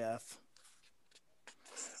on, Death.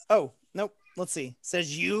 Oh, nope. Let's see. It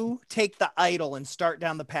says you take the idol and start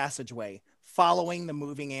down the passageway, following the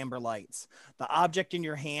moving amber lights. The object in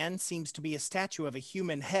your hand seems to be a statue of a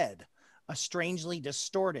human head, a strangely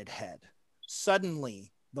distorted head.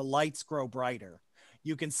 Suddenly, the lights grow brighter.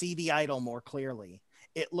 You can see the idol more clearly.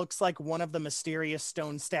 It looks like one of the mysterious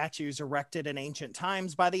stone statues erected in ancient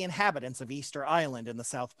times by the inhabitants of Easter Island in the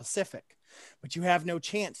South Pacific. But you have no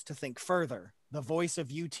chance to think further. The voice of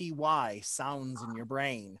UTY sounds in your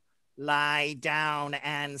brain. Lie down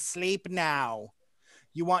and sleep now.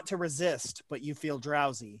 You want to resist, but you feel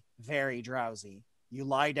drowsy, very drowsy. You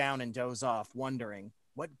lie down and doze off, wondering,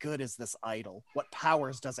 what good is this idol? What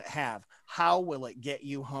powers does it have? How will it get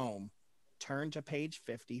you home? Turn to page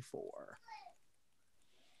 54.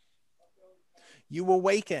 You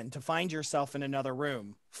awaken to find yourself in another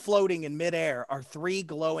room. Floating in midair are 3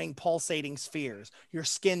 glowing, pulsating spheres. Your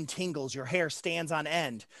skin tingles, your hair stands on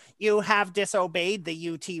end. You have disobeyed the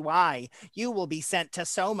UTY. You will be sent to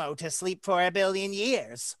Somo to sleep for 1 billion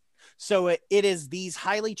years. So it is these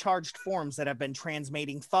highly charged forms that have been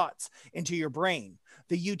transmitting thoughts into your brain.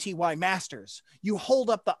 The UTY masters. You hold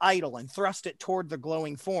up the idol and thrust it toward the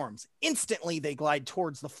glowing forms. Instantly, they glide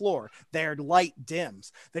towards the floor. Their light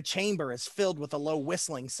dims. The chamber is filled with a low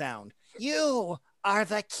whistling sound. You are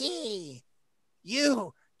the key.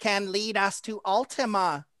 You can lead us to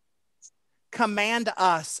Ultima. Command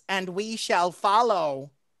us, and we shall follow.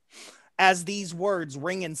 As these words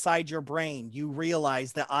ring inside your brain, you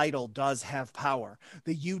realize the idol does have power.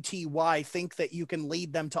 The UTY think that you can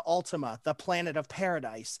lead them to Ultima, the planet of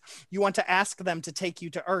paradise. You want to ask them to take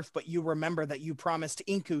you to Earth, but you remember that you promised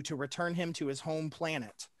Inku to return him to his home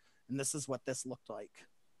planet. And this is what this looked like.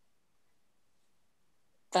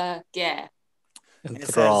 Fuck yeah.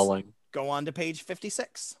 Enthralling. Go on to page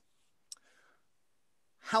 56.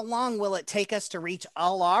 How long will it take us to reach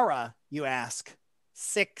Alara, you ask?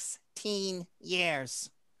 16 years.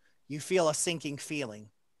 You feel a sinking feeling.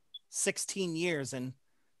 16 years and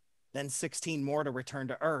then 16 more to return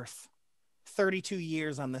to Earth. 32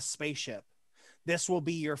 years on this spaceship. This will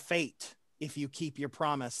be your fate if you keep your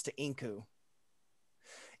promise to Inku.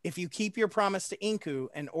 If you keep your promise to Inku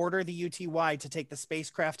and order the UTY to take the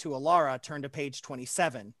spacecraft to Alara, turn to page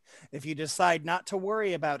 27. If you decide not to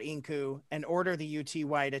worry about Inku and order the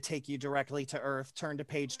UTY to take you directly to Earth, turn to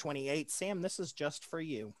page 28. Sam, this is just for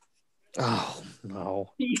you. Oh, no.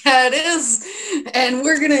 Yeah, it is. And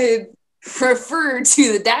we're going to refer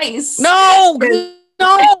to the dice. No!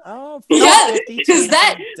 No! Oh, Yeah, 50 because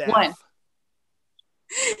that death. one.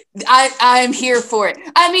 I'm here for it.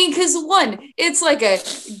 I mean, because one, it's like a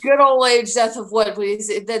good old age death of what is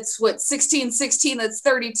it? That's what 16, that's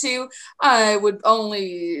 32. I would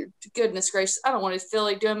only, goodness gracious, I don't want to feel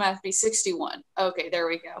like doing math. Be 61. Okay, there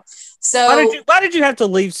we go. So Why did you have to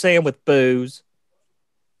leave Sam with booze?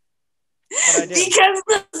 What'd I do? because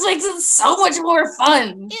this makes it so much more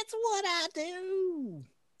fun. It's what I do.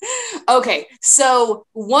 Okay, so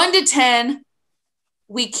 1 to 10,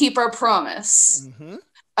 we keep our promise. Mm-hmm.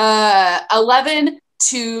 11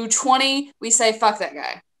 to 20, we say fuck that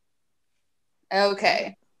guy.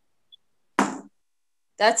 Okay.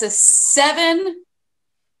 That's a 7,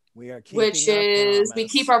 We are keeping which our is we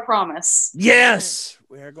promise. keep our promise. Yes!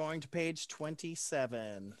 We are going to page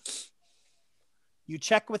 27. You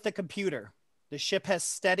check with the computer. The ship has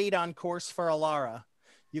steadied on course for Alara.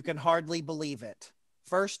 You can hardly believe it.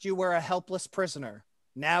 First, you were a helpless prisoner.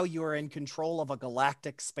 Now you are in control of a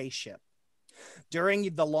galactic spaceship.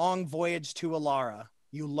 During the long voyage to Alara,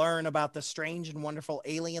 you learn about the strange and wonderful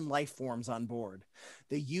alien life forms on board.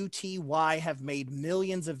 The UTY have made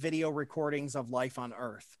millions of video recordings of life on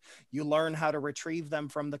Earth. You learn how to retrieve them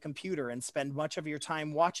from the computer and spend much of your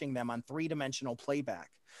time watching them on 3-dimensional playback.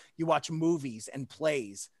 You watch movies and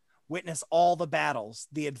plays, witness all the battles,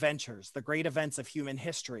 the adventures, the great events of human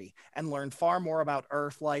history, and learn far more about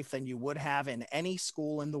Earth life than you would have in any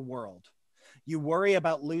school in the world. You worry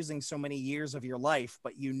about losing so many years of your life,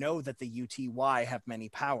 but you know that the UTY have many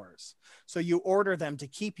powers. So you order them to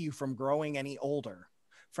keep you from growing any older.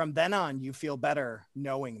 From then on, you feel better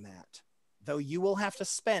knowing that. Though you will have to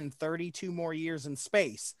spend 32 more years in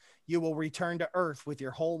space, you will return to Earth with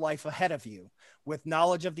your whole life ahead of you, with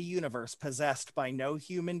knowledge of the universe possessed by no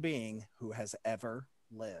human being who has ever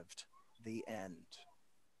lived. The end.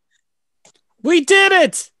 We did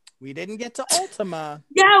it! We didn't get to Ultima.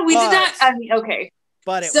 Yeah, we did But- not. I mean, okay.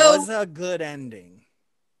 But it So- was a good ending.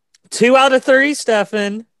 2 out of 3,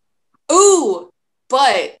 Stefan. Ooh,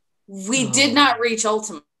 but we Oh. did not reach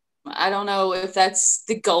Ultima. I don't know if that's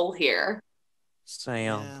the goal here.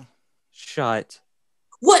 Sam, Yeah. shut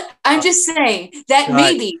What? I'm just saying that Shut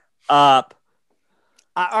maybe. up.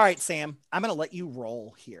 All right, Sam, I'm going to let you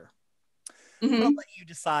roll here. I'm Mhm. going to let you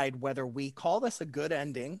decide whether we call this a good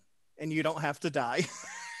ending and you don't have to die.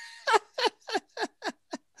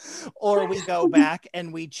 Or we go back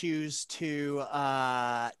and we choose to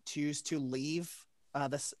leave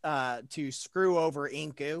this to screw over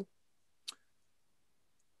Inku.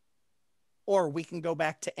 Or we can go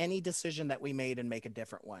back to any decision that we made and make a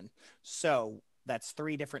different one. So that's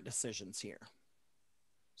 3 different decisions here.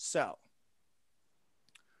 So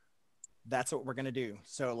that's what we're gonna do.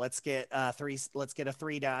 So let's get 3. Let's get a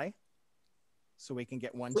 3 die, so we can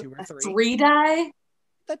get 1, 2, or A 3. 3 die?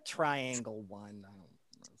 The triangle one.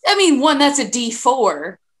 I mean, one that's a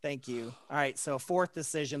D4. Thank you. All right. So 4th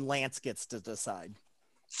decision, Lance gets to decide.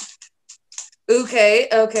 Okay.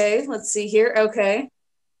 Let's see here. Okay.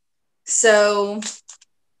 So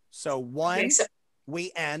 1, okay, so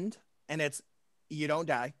we end, and it's you don't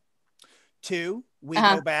die. 2, we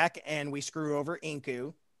Uh-huh. go back and we screw over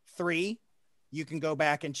Inku. 3, you can go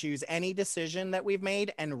back and choose any decision that we've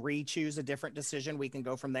made and re-choose a different decision. We can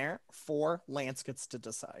go from there. 4, Lance gets to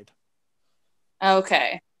decide.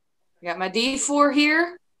 okay. I got my D4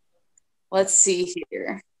 here. Let's see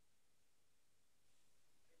here.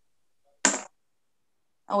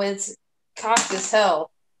 Oh, it's cocked as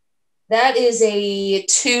hell. That is a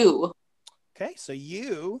 2. Okay, so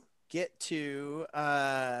you get to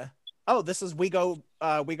this is we go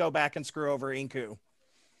back and screw over Inku.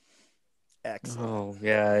 Excellent. Oh,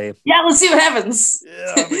 yay. Yeah, let's see what happens.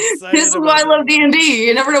 Yeah, I'm excited. This is why I love D&D.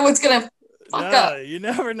 You never know what's gonna fuck up. You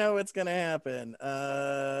never know what's gonna happen.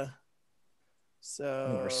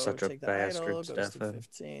 So You're such a take the bastard, idol, goes to Stefan.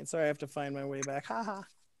 15. Sorry, I have to find my way back. Haha.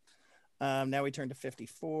 Now we turn to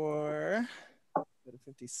 54. Go to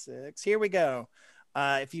 56. Here we go.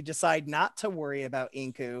 If you decide not to worry about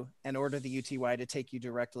Inku and order the UTY to take you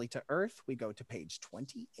directly to Earth, we go to page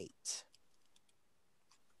 28.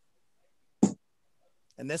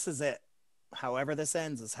 And this is it. However this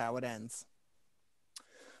ends is how it ends.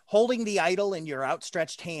 Holding the idol in your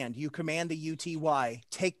outstretched hand, you command the UTY,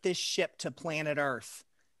 take this ship to planet Earth.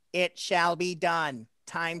 It shall be done.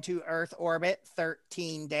 Time to Earth orbit,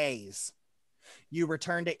 13 days. You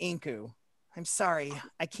return to Inku. I'm sorry,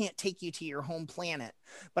 I can't take you to your home planet,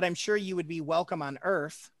 but I'm sure you would be welcome on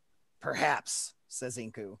Earth. Perhaps, says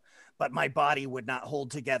Inku, but my body would not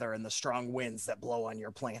hold together in the strong winds that blow on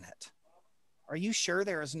your planet. Are you sure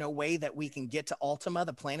there is no way that we can get to Ultima,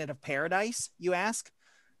 the planet of paradise, you ask?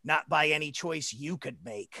 Not by any choice you could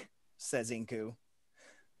make, says Inku.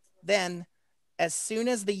 Then, as soon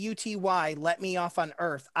as the UTY let me off on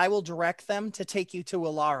Earth, I will direct them to take you to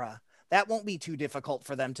Alara. That won't be too difficult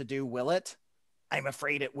for them to do, will it? I'm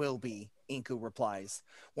afraid it will be, Inku replies.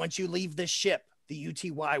 Once you leave this ship, the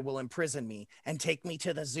UTY will imprison me and take me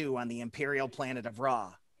to the zoo on the imperial planet of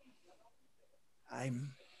Ra.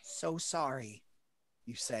 I'm so sorry,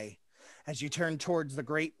 you say, as you turn towards the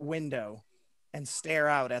great window and stare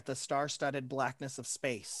out at the star-studded blackness of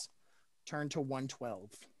space. Turn to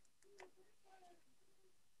 112.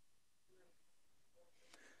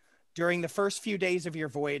 During the first few days of your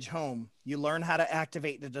voyage home, you learn how to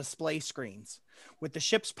activate the display screens. With the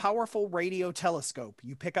ship's powerful radio telescope,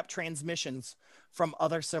 you pick up transmissions from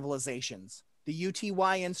other civilizations. The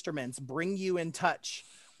UTY instruments bring you in touch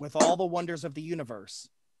with all the wonders of the universe.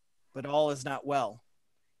 But all is not well.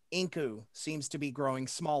 Inku seems to be growing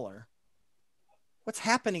smaller. What's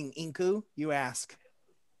happening, Inku? You ask.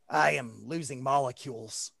 I am losing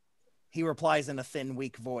molecules, he replies in a thin,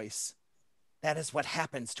 weak voice. That is what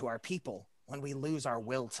happens to our people when we lose our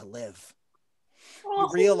will to live. You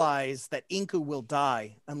realize that Inku will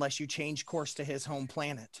die unless you change course to his home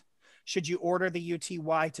planet. Should you order the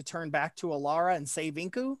UTY to turn back to Alara and save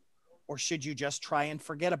Inku? Or should you just try and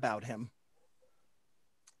forget about him?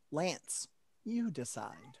 Lance, you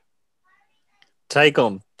decide. Take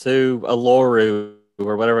them to Aloru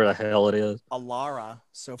or whatever the hell it is. Alara,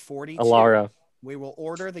 so 42. Alara. We will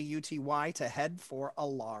order the UTY to head for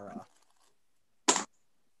Alara.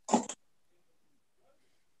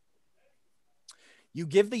 You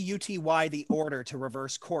give the UTY the order to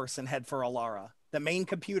reverse course and head for Alara. The main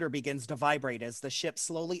computer begins to vibrate as the ship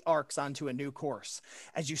slowly arcs onto a new course.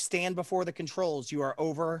 As you stand before the controls, you are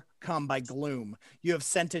overcome by gloom. You have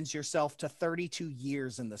sentenced yourself to 32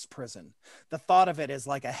 years in this prison. The thought of it is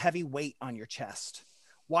like a heavy weight on your chest.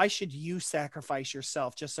 Why should you sacrifice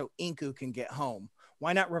yourself just so Inku can get home?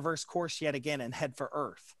 Why not reverse course yet again and head for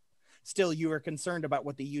Earth? Still, you are concerned about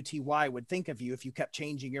what the UTY would think of you if you kept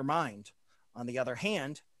changing your mind. On the other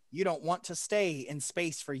hand, you don't want to stay in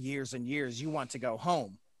space for years and years. You want to go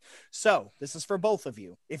home. So, this is for both of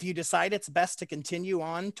you. If you decide it's best to continue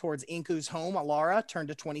on towards Inku's home, Alara, turn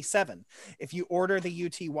to 27. If you order the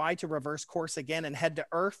UTY to reverse course again and head to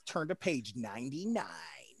Earth, turn to page 99.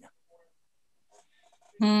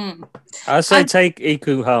 I say take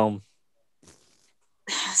Iku home.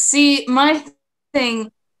 See, my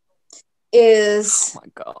thing is Oh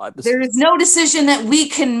my God. there is no decision that we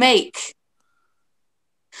can make.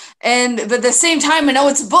 But at the same time, I know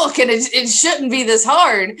it's a book and it shouldn't be this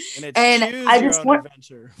hard. And I just want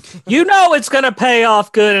adventure. You know it's going to pay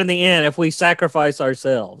off good in the end if we sacrifice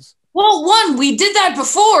ourselves. Well, one, we did that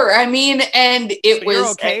before. I mean, and it So was you're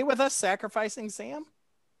okay with us sacrificing Sam?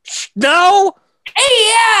 No. Hey,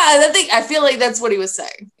 yeah, I feel like that's what he was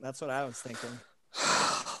saying. That's what I was thinking.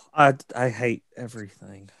 I hate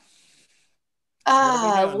everything.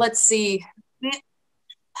 Let's see.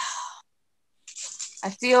 I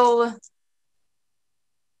feel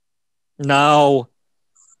No.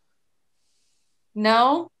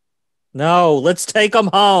 Let's take them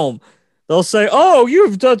home. They'll say, "Oh,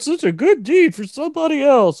 you've done such a good deed for somebody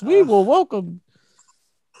else. We will welcome."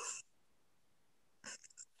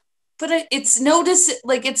 But it's no Just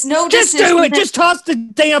decision. do it. Just toss the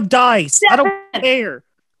damn dice. I don't care.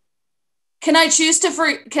 Can I choose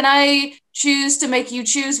to make you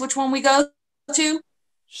choose which one we go to?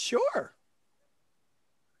 Sure.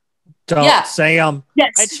 Don't, Yeah. Sam.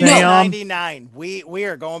 Yes. I choose Sam. 99. We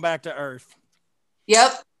are going back to Earth.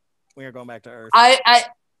 Yep. We are going back to Earth.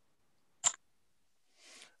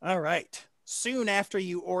 All right. Soon after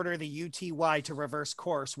you order the UTY to reverse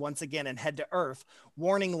course once again and head to Earth,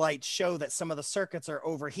 warning lights show that some of the circuits are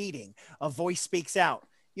overheating. A voice speaks out.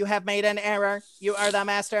 You have made an error. You are the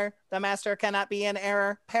master. The master cannot be in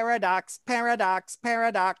error. Paradox, paradox,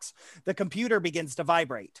 paradox. The computer begins to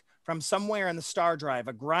vibrate. From somewhere in the star drive,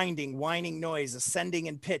 a grinding, whining noise ascending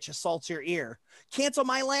in pitch assaults your ear. Cancel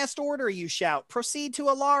my last order, you shout. Proceed to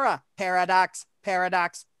Alara. Paradox,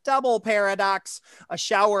 paradox, double paradox. A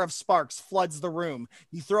shower of sparks floods the room.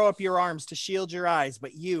 You throw up your arms to shield your eyes,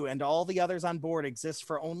 but you and all the others on board exist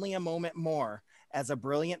for only a moment more as a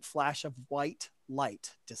brilliant flash of white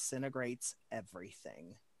light disintegrates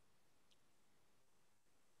everything.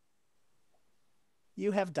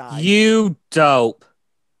 You have died. You dope.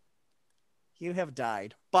 You have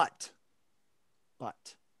died, but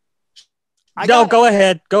Go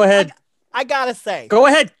ahead. Go ahead. I gotta say. Go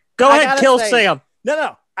ahead. Go I ahead. gotta Kill say- Sam.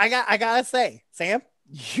 No. I gotta say, Sam,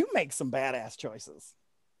 you make some badass choices.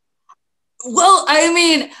 Well, I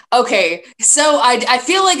mean, okay, so I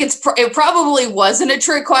feel like it probably wasn't a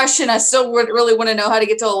trick question. I still would really want to know how to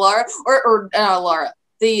get to Alara or Alara,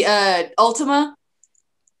 the Ultima.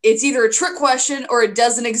 It's either a trick question or it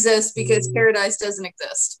doesn't exist because Paradise doesn't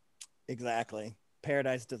exist. Exactly.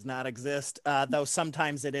 Paradise does not exist, though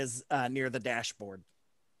sometimes it is near the dashboard.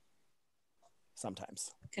 Sometimes.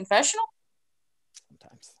 Confessional?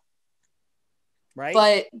 Sometimes. Right?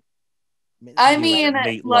 But I You mean,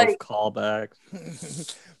 meatloaf like, callback.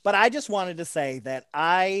 But I just wanted to say that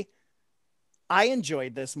I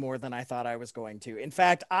enjoyed this more than I thought I was going to. In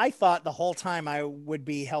fact, I thought the whole time I would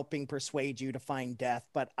be helping persuade you to find death,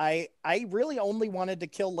 but I really only wanted to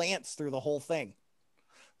kill Lance through the whole thing.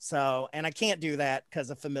 So, and I can't do that because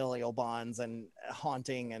of familial bonds and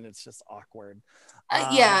haunting, and it's just awkward.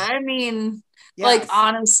 yeah, I mean, Yes. like,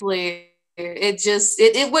 honestly,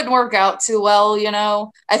 it wouldn't work out too well, you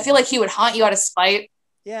know? I feel like he would haunt you out of spite.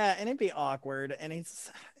 Yeah, and it'd be awkward, and it's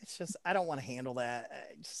just I don't want to handle that.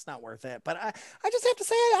 It's just not worth it. But I just have to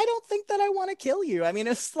say I don't think that I want to kill you. I mean,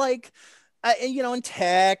 it's like, and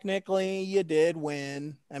technically you did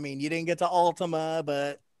win. I mean, you didn't get to Ultima,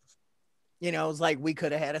 but it's like we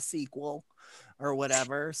could have had a sequel or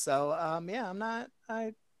whatever. So yeah,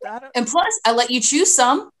 I don't. And plus, I let you choose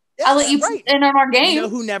some. Yeah, I let you right. in on our game. You know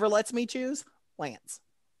who never lets me choose? Lance.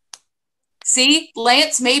 See,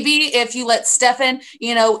 Lance, maybe if you let Stefan,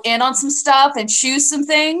 in on some stuff and choose some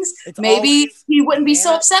things, It's maybe always he wouldn't be so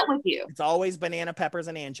banana- upset with you. It's always banana peppers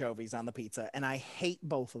and anchovies on the pizza, and I hate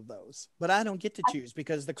both of those. But I don't get to choose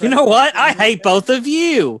because the You know what? I hate both of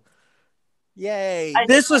you. Yay!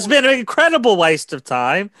 This has been an incredible waste of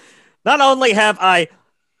time. Not only have I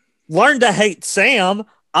learned to hate Sam,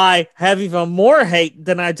 I have even more hate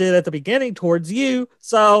than I did at the beginning towards you.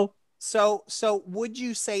 So would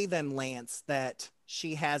you say then, Lance, that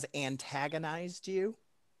she has antagonized you?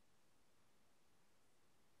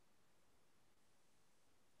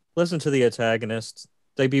 listen to The Antagonist.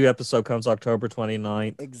 Debut episode comes October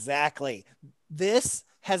 29th. Exactly. This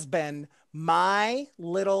has been my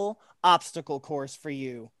little obstacle course for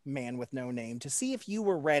you, man with no name, to see if you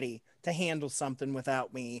were ready to handle something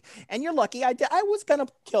without me. And you're lucky. I was gonna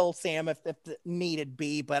kill Sam if needed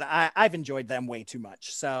be, but I've enjoyed them way too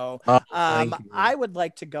much. So thank you. I would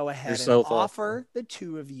like to go ahead You're and so thoughtful. offer the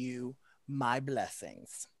two of you my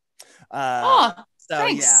blessings. Oh, So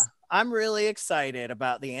thanks. yeah, I'm really excited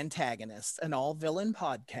about the Antagonist, an all villain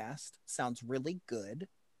podcast. Sounds really good.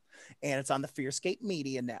 And it's on the Fearscape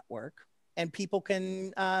Media Network. And people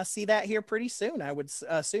can see that here pretty soon. I would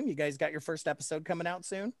assume you guys got your first episode coming out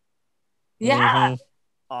soon. Yeah. Mhm.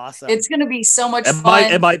 Awesome. It's going to be so much It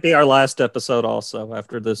fun. might be our last episode also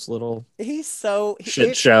after this little He's so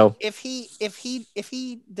shit show. If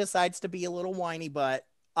he decides to be a little whiny butt,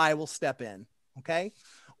 I will step in. Okay.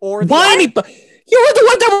 Or Whiny, but you were the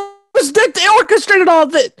one that orchestrated all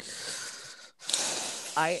of it.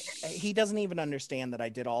 he doesn't even understand that I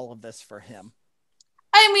did all of this for him.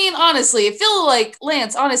 I mean, honestly, it feels like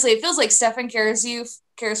Lance. Honestly, it feels like Stefan cares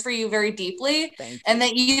for you very deeply, and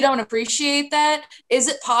that you don't appreciate that. Is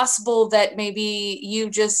it possible that maybe you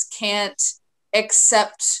just can't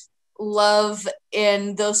accept love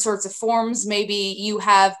in those sorts of forms? Maybe you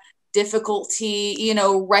have difficulty,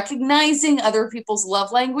 recognizing other people's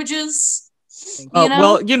love languages.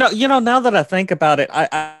 Well, now that I think about it,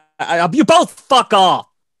 I you both fuck off.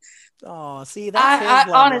 Oh, see, that's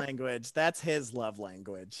his love language. That's his love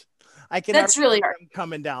language. That's really hard.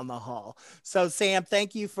 Coming down the hall. So, Sam,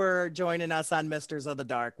 thank you for joining us on Misters of the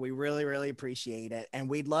Dark. We really, really appreciate it. And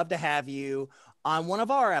we'd love to have you on one of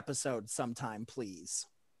our episodes sometime, please.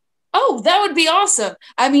 Oh, that would be awesome.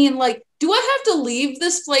 I mean, do I have to leave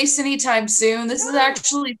this place anytime soon? This is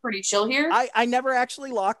actually pretty chill here. I never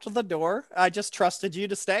actually locked the door. I just trusted you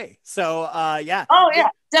to stay. So, yeah. Oh, yeah,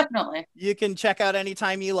 definitely. You can check out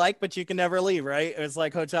anytime you like, but you can never leave, right? It's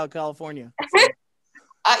like Hotel California.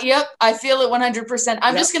 Yep, I feel it 100%.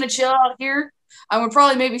 I'm just going to chill out here. I would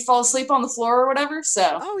probably maybe fall asleep on the floor or whatever.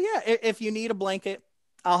 So. Oh, yeah. If you need a blanket,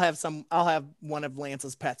 I'll have one of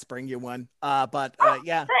Lance's pets bring you one. But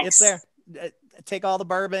yeah, thanks. It's there. Take all the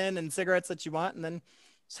bourbon and cigarettes that you want, and then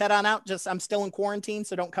just head on out. I'm still in quarantine,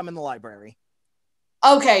 so don't come in the library.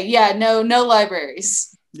 Okay. Yeah. No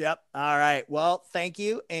libraries. Yep. All right. Well, thank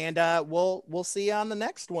you, and we'll see you on the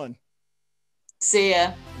next one. See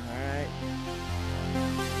ya.